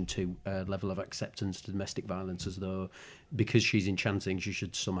desensitization to level of acceptance to domestic violence, as though because she's enchanting, she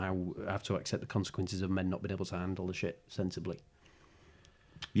should somehow have to accept the consequences of men not being able to handle the shit sensibly.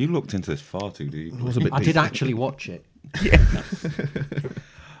 You looked into this far too deep. It was a bit I deep. did actually watch it.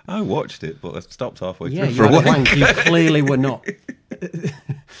 I watched it, but I stopped halfway Yeah, through you for a had a while. wank. You clearly were not.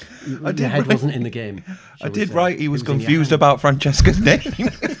 I did Your head write- wasn't in the game. I shall we did say. write he was It in your confused hand. about Francesca's name.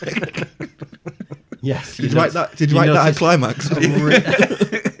 Yes. Did you write that? Did you write that at climax?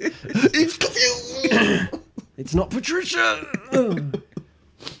 He's confused. It's not Patricia. Oh,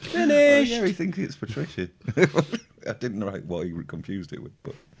 Finished. yeah, he thinks it's Patricia. I didn't write what he confused it with,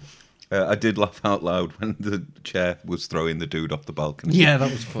 but I did laugh out loud when the chair was throwing the dude off the balcony. Yeah,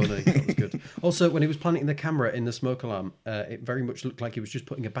 that was funny. That was good. Also, when he was planting the camera in the smoke alarm, it very much looked like he was just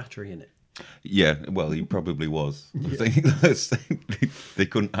putting a battery in it. Yeah, well, he probably was. I think that's- they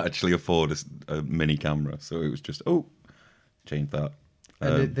couldn't actually afford a mini camera, so it was just, change that.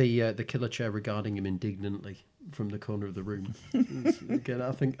 And the killer chair regarding him indignantly from the corner of the room. Again,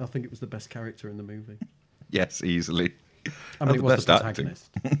 I think it was the best character in the movie. Yes, easily. I mean, it was the acting. protagonist.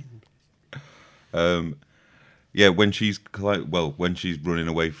 Yeah, when she's running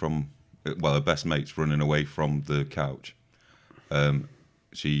away from, her best mate's running away from the couch.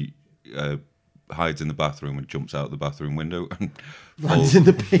 She hides in the bathroom and jumps out the bathroom window and Lands in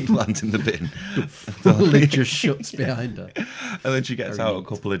the bin. Lands in the bin. The lid just shuts behind her. And then she gets Very out a neat.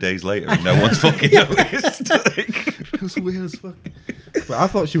 couple of days later and no one's fucking noticed. Like, It was weird as fuck. But I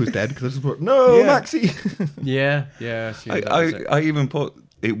thought she was dead because I just thought, no, Yeah. Maxie. Yeah. That was it. I even put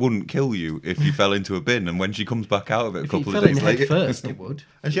it wouldn't kill you if you fell into a bin, and when she comes back out of it a If he couple fell of in days head later, first, it would.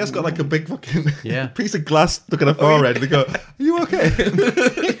 And she has got like a big fucking Yeah. piece of glass stuck in her forehead. And they go, are you okay?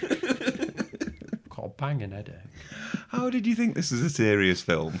 Got a banging headache. How did you think this is a serious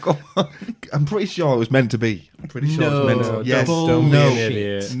film? Come on. I'm pretty sure it was meant to be. I'm pretty sure No, it was meant to no, be. Yes. don't be no. an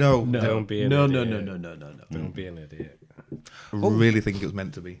idiot. No. Don't be an no, idiot. no. Don't be an idiot. I really think it was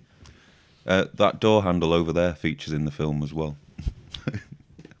meant to be. That door handle over there features in the film as well.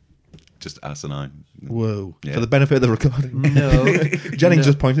 Just asinine. Whoa. Yeah. For the benefit of the recording. No. Jennings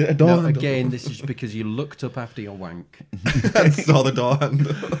just pointed at a door No, handle again, this is because you looked up after your wank. and saw the door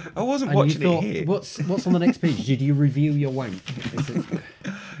handle. I wasn't And you watching thought, it here. what's on the next page? Did you review your wank? Is it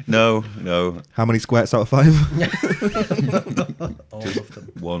No. How many squirts out of 5? all of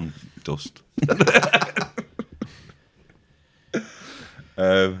them? One dust.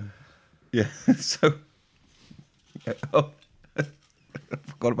 Yeah. So. Oh, I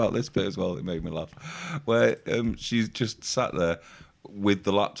forgot about this bit as well. It made me laugh. Where she's just sat there with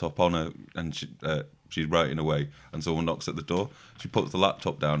the laptop on her, and she's writing away, and someone knocks at the door. She puts the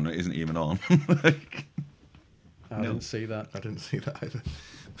laptop down, and it isn't even on. I didn't see that. I didn't see that either.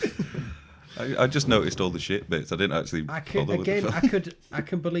 I just noticed all the shit bits. I didn't actually I could, bother with the again, film. I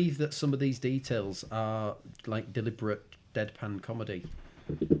can believe that some of these details are like deliberate deadpan comedy.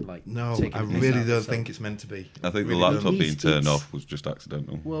 Like No, taking I the piss really out of don't itself. think it's meant to be. I think the Really laptop don't. being turned It's- off was just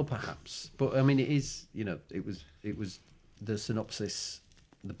accidental. Well, perhaps, but I mean, it is. You know, it was the synopsis,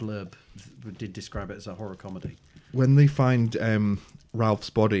 the blurb did describe it as a horror comedy. When they find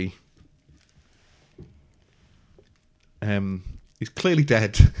Ralph's body, he's clearly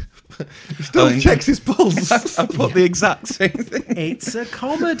dead. He still Oh, checks his pulse. I put the exact same thing. It's a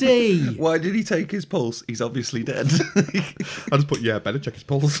comedy. Why did he take his pulse? He's obviously dead. I just put, better check his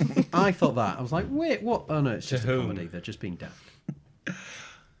pulse. I thought that. I was like, wait, what? Oh no, it's To just a whom? comedy. They're just being daft.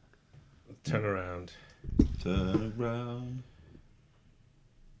 Turn around. Turn around.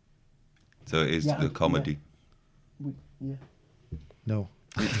 So it is Yeah, a comedy. Yeah. No.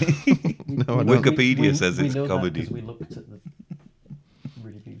 No, I don't. Wikipedia says it's comedy. We looked at the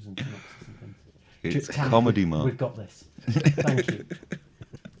reviews and synopsis and things. It's Tam, comedy, Mark. We've got this. Thank you.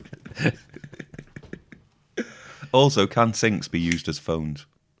 Also, can sinks be used as phones?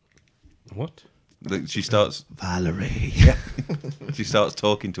 What? She starts. Valerie. She starts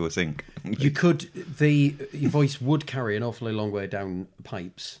talking to a sink. You could. Your voice would carry an awfully long way down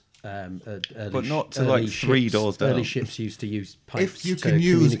pipes. But not to, like, 3 doors down. Early ships used to use pipes. If you to can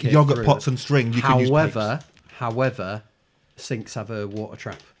use communicate yogurt through. pots and string, you can use pipes. However, sinks have a water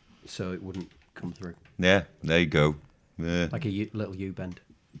trap, so it wouldn't come through Yeah, there you go. Yeah. like a little U bend.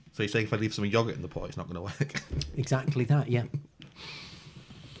 So you're saying if I leave some yogurt in the pot, it's not going to work? Exactly that. Yeah.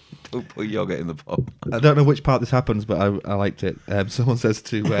 Don't put yogurt in the pot. I don't know which part this happens, but I liked it. Someone says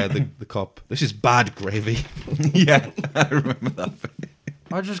to the cop, "This is bad gravy." Yeah, I remember that.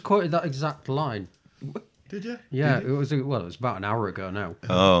 I just quoted that exact line. Did you? Yeah, it was about an hour ago now.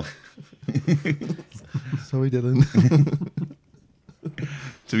 Oh, Sorry, Dylan.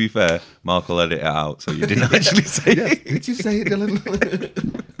 to be fair, Mark will edit it out, so you didn't actually say it. Did you say it, Dylan?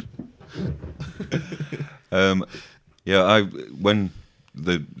 Yeah, when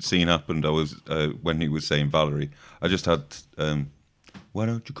the scene happened, I was when he was saying Valerie, I just had why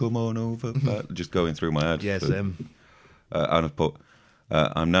don't you come on over? Just going through my head. Yes. and I've put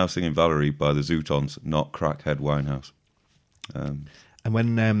I'm now singing Valerie by the Zootons, not Crackhead Winehouse. And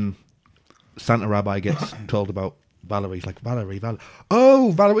when Santa Rabbi gets told about Valerie, he's like, Valerie.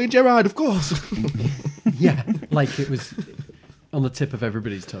 Oh, Valerie and Gerard, of course. Yeah, like it was on the tip of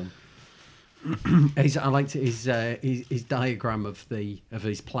everybody's tongue. I liked his diagram of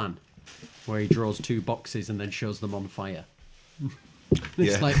his plan, where he draws 2 boxes and then shows them on fire.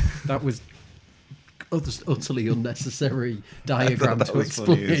 It's Yeah. like that was utterly unnecessary diagram that to was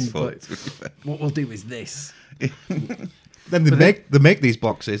funny explain. as But fuck. what we'll do is this. Then they make these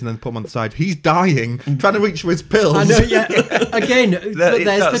boxes and then put them on the side. He's dying, trying to reach for his pills. I know, yeah. Again, but there's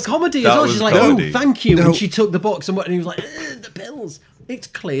that's- the comedy that as well. was She's like, comedy. "Oh, thank you," No. and she took the box and he was like, "The pills." It's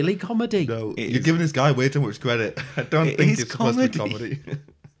clearly comedy. No, It you're is- giving this guy way too much credit. I don't It think is it's supposed to be comedy. comedy.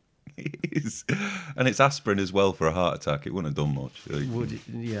 It is. And it's aspirin as well for a heart attack. It wouldn't have done much. Would it,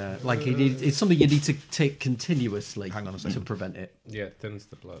 yeah, like it's something you need to take continuously. Hang on a to second. prevent it. Yeah, it thins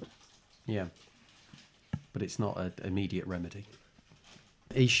the blood. Yeah, but it's not an immediate remedy.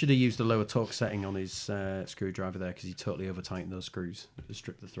 He should have used a lower torque setting on his screwdriver there because he totally over tightened those screws. If it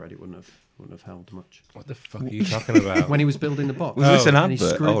stripped the thread, it wouldn't have held much. What the fuck are you talking about? When he was building the box, Was this an and he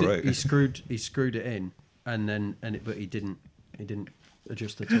advert? screwed Oh, it, right. he screwed it in, but he didn't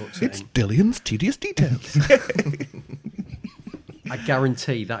adjust the torque It's setting. Dillian's tedious details. I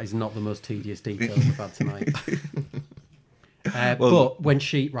guarantee that is not the most tedious detail we've had tonight. Well- But when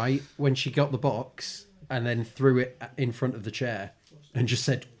she got the box and then threw it in front of the chair and just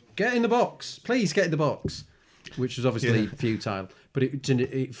said, "Get in the box, please get in the box," which was obviously futile. But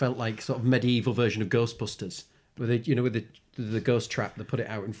it felt like sort of medieval version of Ghostbusters, where they, with the ghost trap, they put it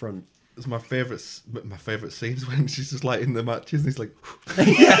out in front. It's my favourite scenes when she's just lighting the matches and he's like,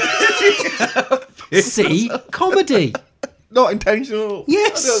 See, comedy. not intentional.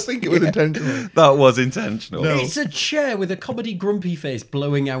 Yes. I don't think it was intentional. That was intentional. No. It's a chair with a comedy grumpy face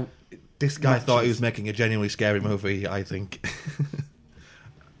blowing out. This guy Matches. thought he was making a genuinely scary movie, I think.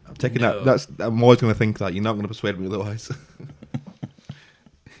 I'm taking No. that. I'm always going to think that. You're not going to persuade me otherwise.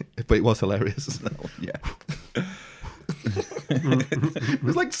 But it was hilarious. Yeah. It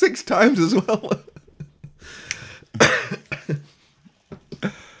was like 6 times as well.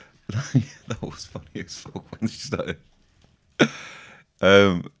 That was funny as fuck when she started.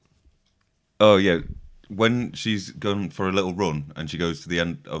 Oh yeah, when she's gone for a little run and she goes to the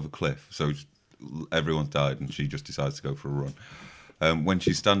end of a cliff, so everyone's died and she just decides to go for a run. When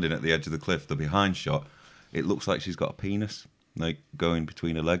she's standing at the edge of the cliff, the behind shot, it looks like she's got a penis like going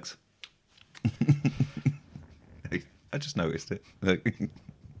between her legs. I just noticed it. Like,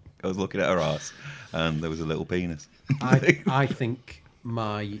 I was looking at her ass and there was a little penis. I think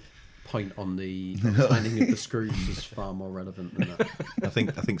my point on the finding of the screws is far more relevant than that. I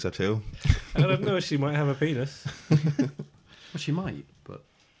think so too. I don't know. She might have a penis. Well, she might, but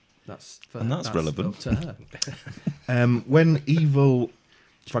that's relevant. up to her. When evil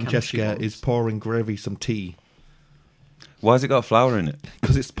she Francesca wants. is pouring Gravy some tea, Why has it got a flower in it?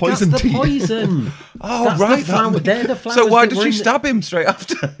 because it's poison That's the tea. poison. Oh, That's right. The flower. They're the flowers So why that does were she in the- stab him straight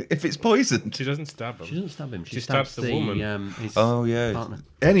after if it's poisoned? She doesn't stab him. She doesn't stab him. She, She stabs stabs the woman. His Oh, yeah. partner.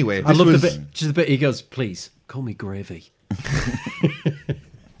 Anyway, I this love was, the bit. Just the bit he goes, "Please call me Gravy."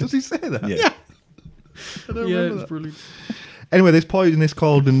 Does he say that? Yeah. I don't Yeah, remember it's that. brilliant. Anyway, this poison is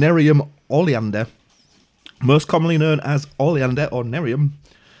called Nerium oleander, most commonly known as oleander or nerium.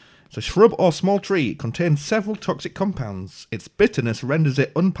 It's a shrub or small tree. It contains several toxic compounds. Its bitterness renders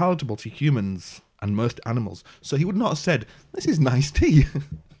it unpalatable to humans and most animals. So he would not have said, "This is nice tea."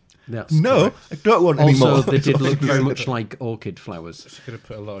 That's No, correct. I don't want any more. Also, they did That's all look I can very say. much like orchid flowers. She could have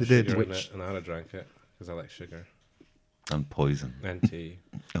put a lot of They did. sugar in Which- it, and I'd have drank it because I like sugar And poison. and tea.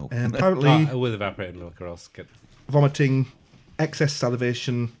 Oh. And apparently, With evaporated milk, or else get. vomiting, excess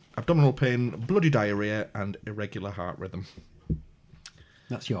salivation, abdominal pain, bloody diarrhea, and irregular heart rhythm.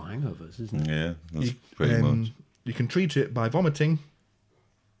 That's your hangovers, isn't it? Yeah, that's pretty much. You can treat it by vomiting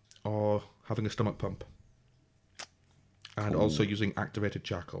or having a stomach pump. And also using activated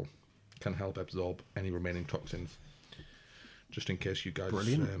charcoal can help absorb any remaining toxins. Just in case you guys...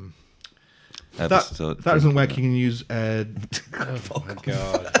 Brilliant. That doesn't work. You can use Oh my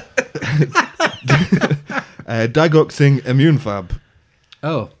god! digoxin immune fab.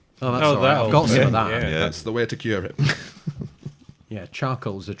 Oh, that's Oh, all right. that'll I've got some of do. that. Yeah. Yeah. That's the way to cure it.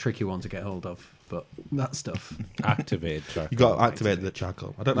 Charcoal's a tricky one to get hold of, but that stuff. Activated charcoal. You got to activate the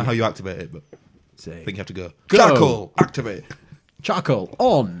charcoal. I don't know how you activate it, but I think you have to go. Go. Charcoal, activate. Charcoal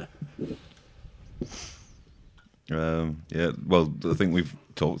on. Yeah, well, I think we've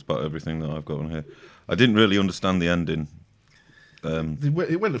talked about everything that I've got on here. I didn't really understand the ending.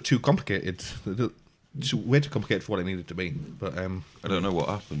 It went too complicated. Way too complicated for what it needed to be. But I don't know what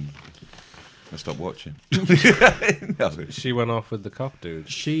happened. I stopped watching. No. She went off with the cop dude.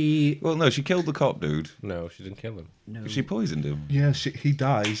 She. Well, no, she killed the cop dude. No, she didn't kill him. No. She poisoned him. yeah, he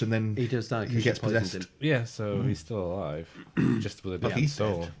dies and then He does die. 'cause He she gets poisoned possessed. him. Yeah, so he's still alive, just with a different he's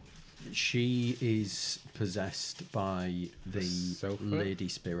soul. dead. She is possessed by the Sofa? lady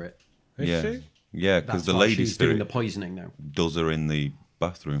spirit. Is yeah, she? yeah, because That's the why lady she's doing spirit the poisoning now. does her in the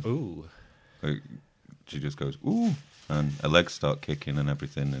bathroom. Ooh. Like, she just goes ooh, and her legs start kicking and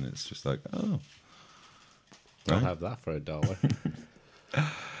everything, and it's just like oh. I'll Right. have that for $1.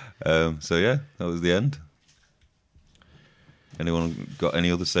 So yeah, that was the end. Anyone got any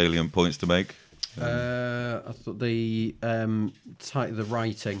other salient points to make? I thought the the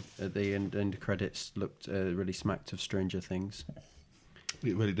writing at the end credits looked really smacked of Stranger Things.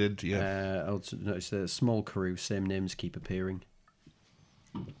 it really did. Yeah, I also noticed a small crew, same names keep appearing.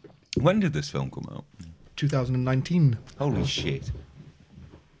 When did this film come out? 2019. Holy shit.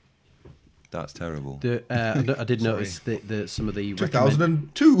 That's terrible. I did notice that some of the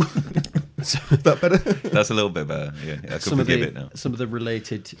 2002. Is that better? That's a little bit better. Yeah, I could some of forgive it now. some of the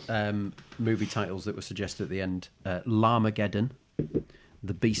related movie titles that were suggested at the end: Llamageddon,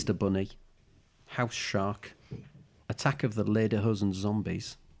 The Beaster Bunny, House Shark, Attack of the Lederhosen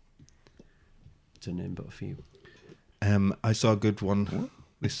Zombies. To name but a few. I saw a good one.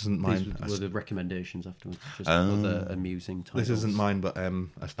 This isn't mine. These were the recommendations afterwards. Just Oh. other amusing titles. This isn't mine, but I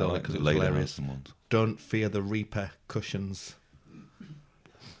I still like like it because the it was later hilarious. ones. Don't fear the Reaper cushions.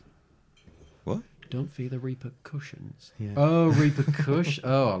 What? Don't feel the repercussions. Yeah. Oh, repercussion.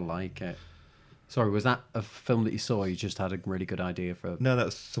 Oh, I like it. Sorry, was that a film that you saw? Or you just had a really good idea for. No,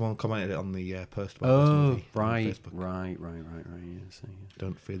 that's someone commented it on the post about this Oh, movie. on right. Facebook. Yeah, so, yeah.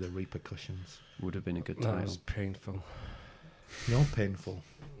 Don't fear the repercussions. Would have been a good That title. was painful. No painful.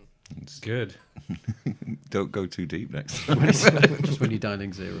 It's- Good. Don't go too deep next. Just when you're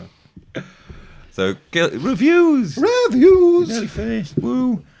dialing 0. So, reviews! Reviews! Nearly finished.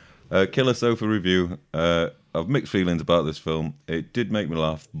 Woo! Killer Sofa review. I've mixed feelings about this film. It did make me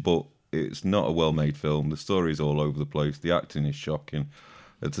laugh, but it's not a well-made film. The story's all over the place. The acting is shocking.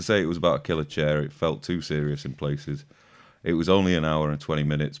 To say it was about a killer chair, it felt too serious in places. It was only an hour and 20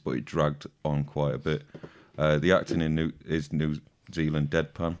 minutes, but it dragged on quite a bit. The acting in is New Zealand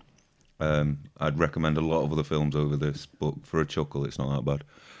deadpan. I'd recommend a lot of other films over this, but for a chuckle, it's not that bad.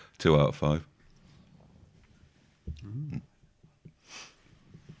 2 out of 5.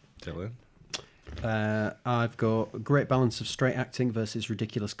 Dylan. I've got a great balance of straight acting versus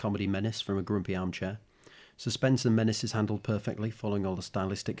ridiculous comedy menace from a grumpy armchair. Suspense and menace is handled perfectly, following all the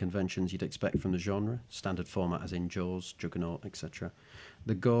stylistic conventions you'd expect from the genre, standard format as in Jaws, Juggernaut, etc.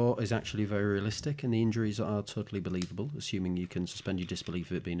 The gore is actually very realistic, and the injuries are totally believable, assuming you can suspend your disbelief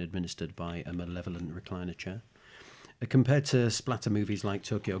of it being administered by a malevolent recliner chair. Compared to splatter movies like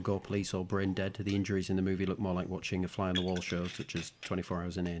Tokyo Gore Police or Brain Dead, the injuries in the movie look more like watching a fly-on-the-wall show, such as 24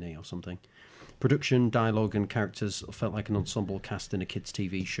 Hours in A&E or something. Production, dialogue and characters felt like an ensemble cast in a kids'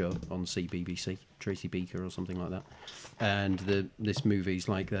 TV show on CBBC, Tracy Beaker or something like that. And this movie's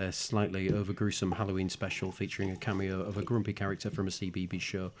like their slightly over-gruesome Halloween special featuring a cameo of a grumpy character from a CBBC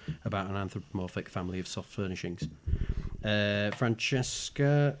show about an anthropomorphic family of soft furnishings.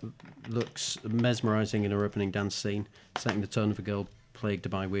 Francesca looks mesmerising in her opening dance scene, setting the tone of a girl plagued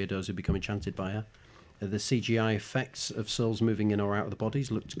by weirdos who become enchanted by her. The CGI effects of souls moving in or out of the bodies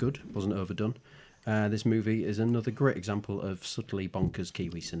looked good, wasn't overdone. This movie is another great example of subtly bonkers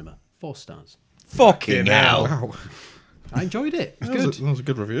Kiwi cinema. 4 stars. Fucking hell! Wow. I enjoyed it. It's That good. was a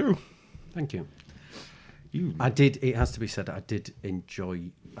good review. Thank you. You I did. It has to be said. I did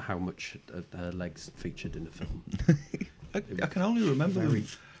enjoy how much her legs featured in the film. I can only remember Very, them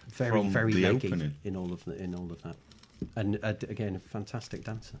very, from very the leggy opening. in all of that. And again, a fantastic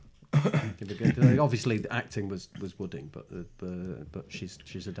dancer. Give it a good- Obviously, the acting was Wooding, but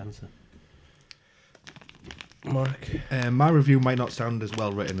she's a dancer. Mark. My review might not sound as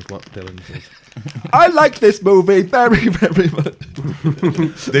well written as what Dylan says. I like this movie very, very much.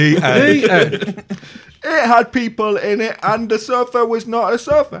 The It had people in it, and the sofa was not a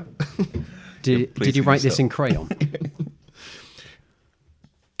sofa. Did you write this in crayon?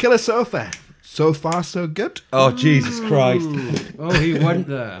 Killer Sofa. So far, so good? Oh, Jesus Christ. Oh, he went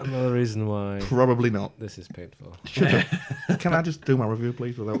there. Another reason why Probably not. this is painful. Can I just do my review,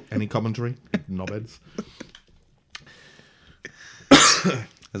 please, without any commentary? Knobheads.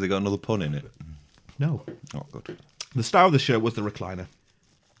 Has it got another pun in it? No. Oh, good. The star of the show was the recliner.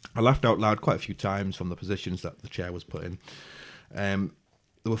 I laughed out loud quite a few times from the positions that the chair was put in. There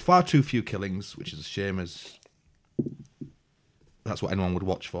were far too few killings, which is a shame, as that's what anyone would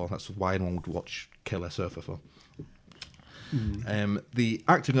watch for. That's why anyone would watch Killer Sofa for. The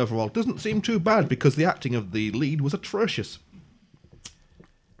acting overall doesn't seem too bad because the acting of the lead was atrocious.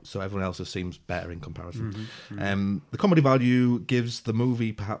 So everyone else's seems better in comparison. The comedy value gives the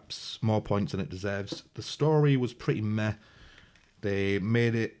movie perhaps more points than it deserves. The story was pretty meh. They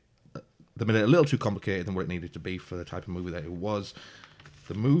made it a little too complicated than what it needed to be for the type of movie that it was.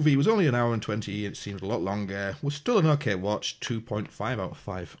 The movie was only an hour and 20. It seemed a lot longer. Was still an okay watch. 2.5 out of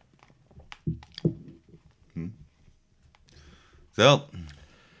 5. So,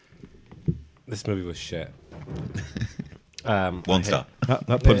 This movie was shit. 1 star.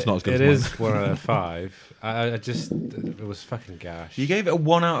 That pun's not as good It as is 1 out of 5. I just, it was fucking gash. You gave it a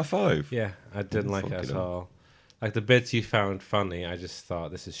 1 out of 5? Yeah, I didn't like it Fucking at hell. all. Like the bits you found funny, I just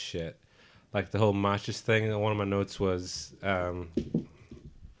thought this is shit. Like the whole matches thing. One of my notes was I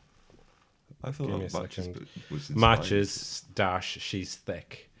thought Give me a matches second. was inspiring. matches dash she's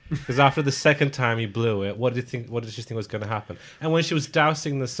thick. Because after the second time he blew it, what did you think was going to happen? And when she was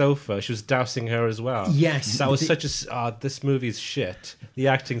dousing the sofa, she was dousing her as well. Yes. that was such a. This movie's shit. The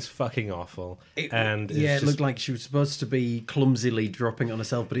acting's fucking awful. And It looked like she was supposed to be clumsily dropping on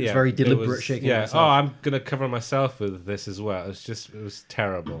herself, but it was yeah, very it deliberate was- shaking Yeah. on herself. Oh, I'm gonna cover myself with this as well. It was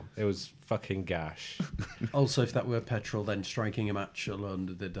terrible. It was fucking gash. Also, if that were petrol, then striking a match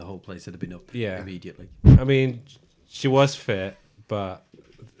alone, the whole place would have been up Yeah. immediately. I mean, she was fit, but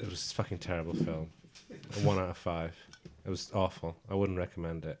it was a fucking terrible film. A 1 out of 5. It was awful. I wouldn't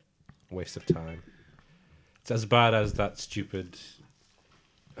recommend it. Waste of time. It's as bad as that stupid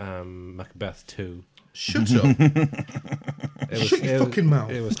Macbeth 2. Shut up. Shut your fucking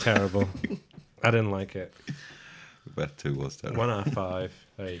mouth. It was terrible. I didn't like it. Macbeth 2 was terrible. 1 out of 5.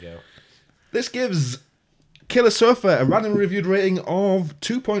 There you go. This gives Killer Sofa a random reviewed rating of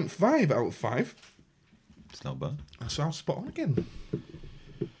 2.5 out of 5. It's not bad. That sounds spot on again.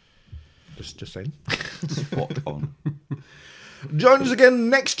 Just saying. Spot on. Join us again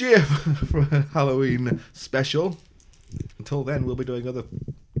next year for a Halloween special. Until then, we'll be doing other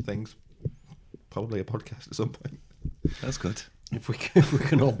things. Probably a podcast at some point. That's good. If we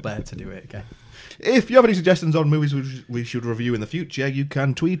can all bear to do it again. If you have any suggestions on movies we should review in the future, you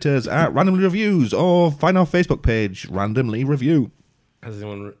can tweet us at Randomly Reviews or find our Facebook page, Randomly Review. Has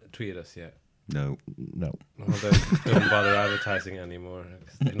anyone tweeted us yet? No. No. Well, they don't bother advertising anymore.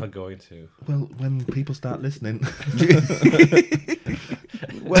 'Cause they're not going to. Well, when people start listening. The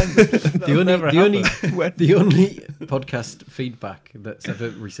only podcast feedback that's ever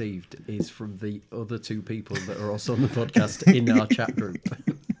received is from the other two people that are also on the podcast in our chat group.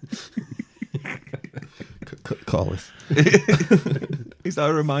 Call us. Is that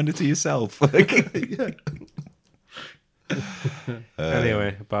a reminder to yourself? Yeah.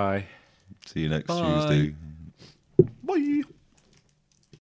 Anyway, bye. See you next Bye. Tuesday.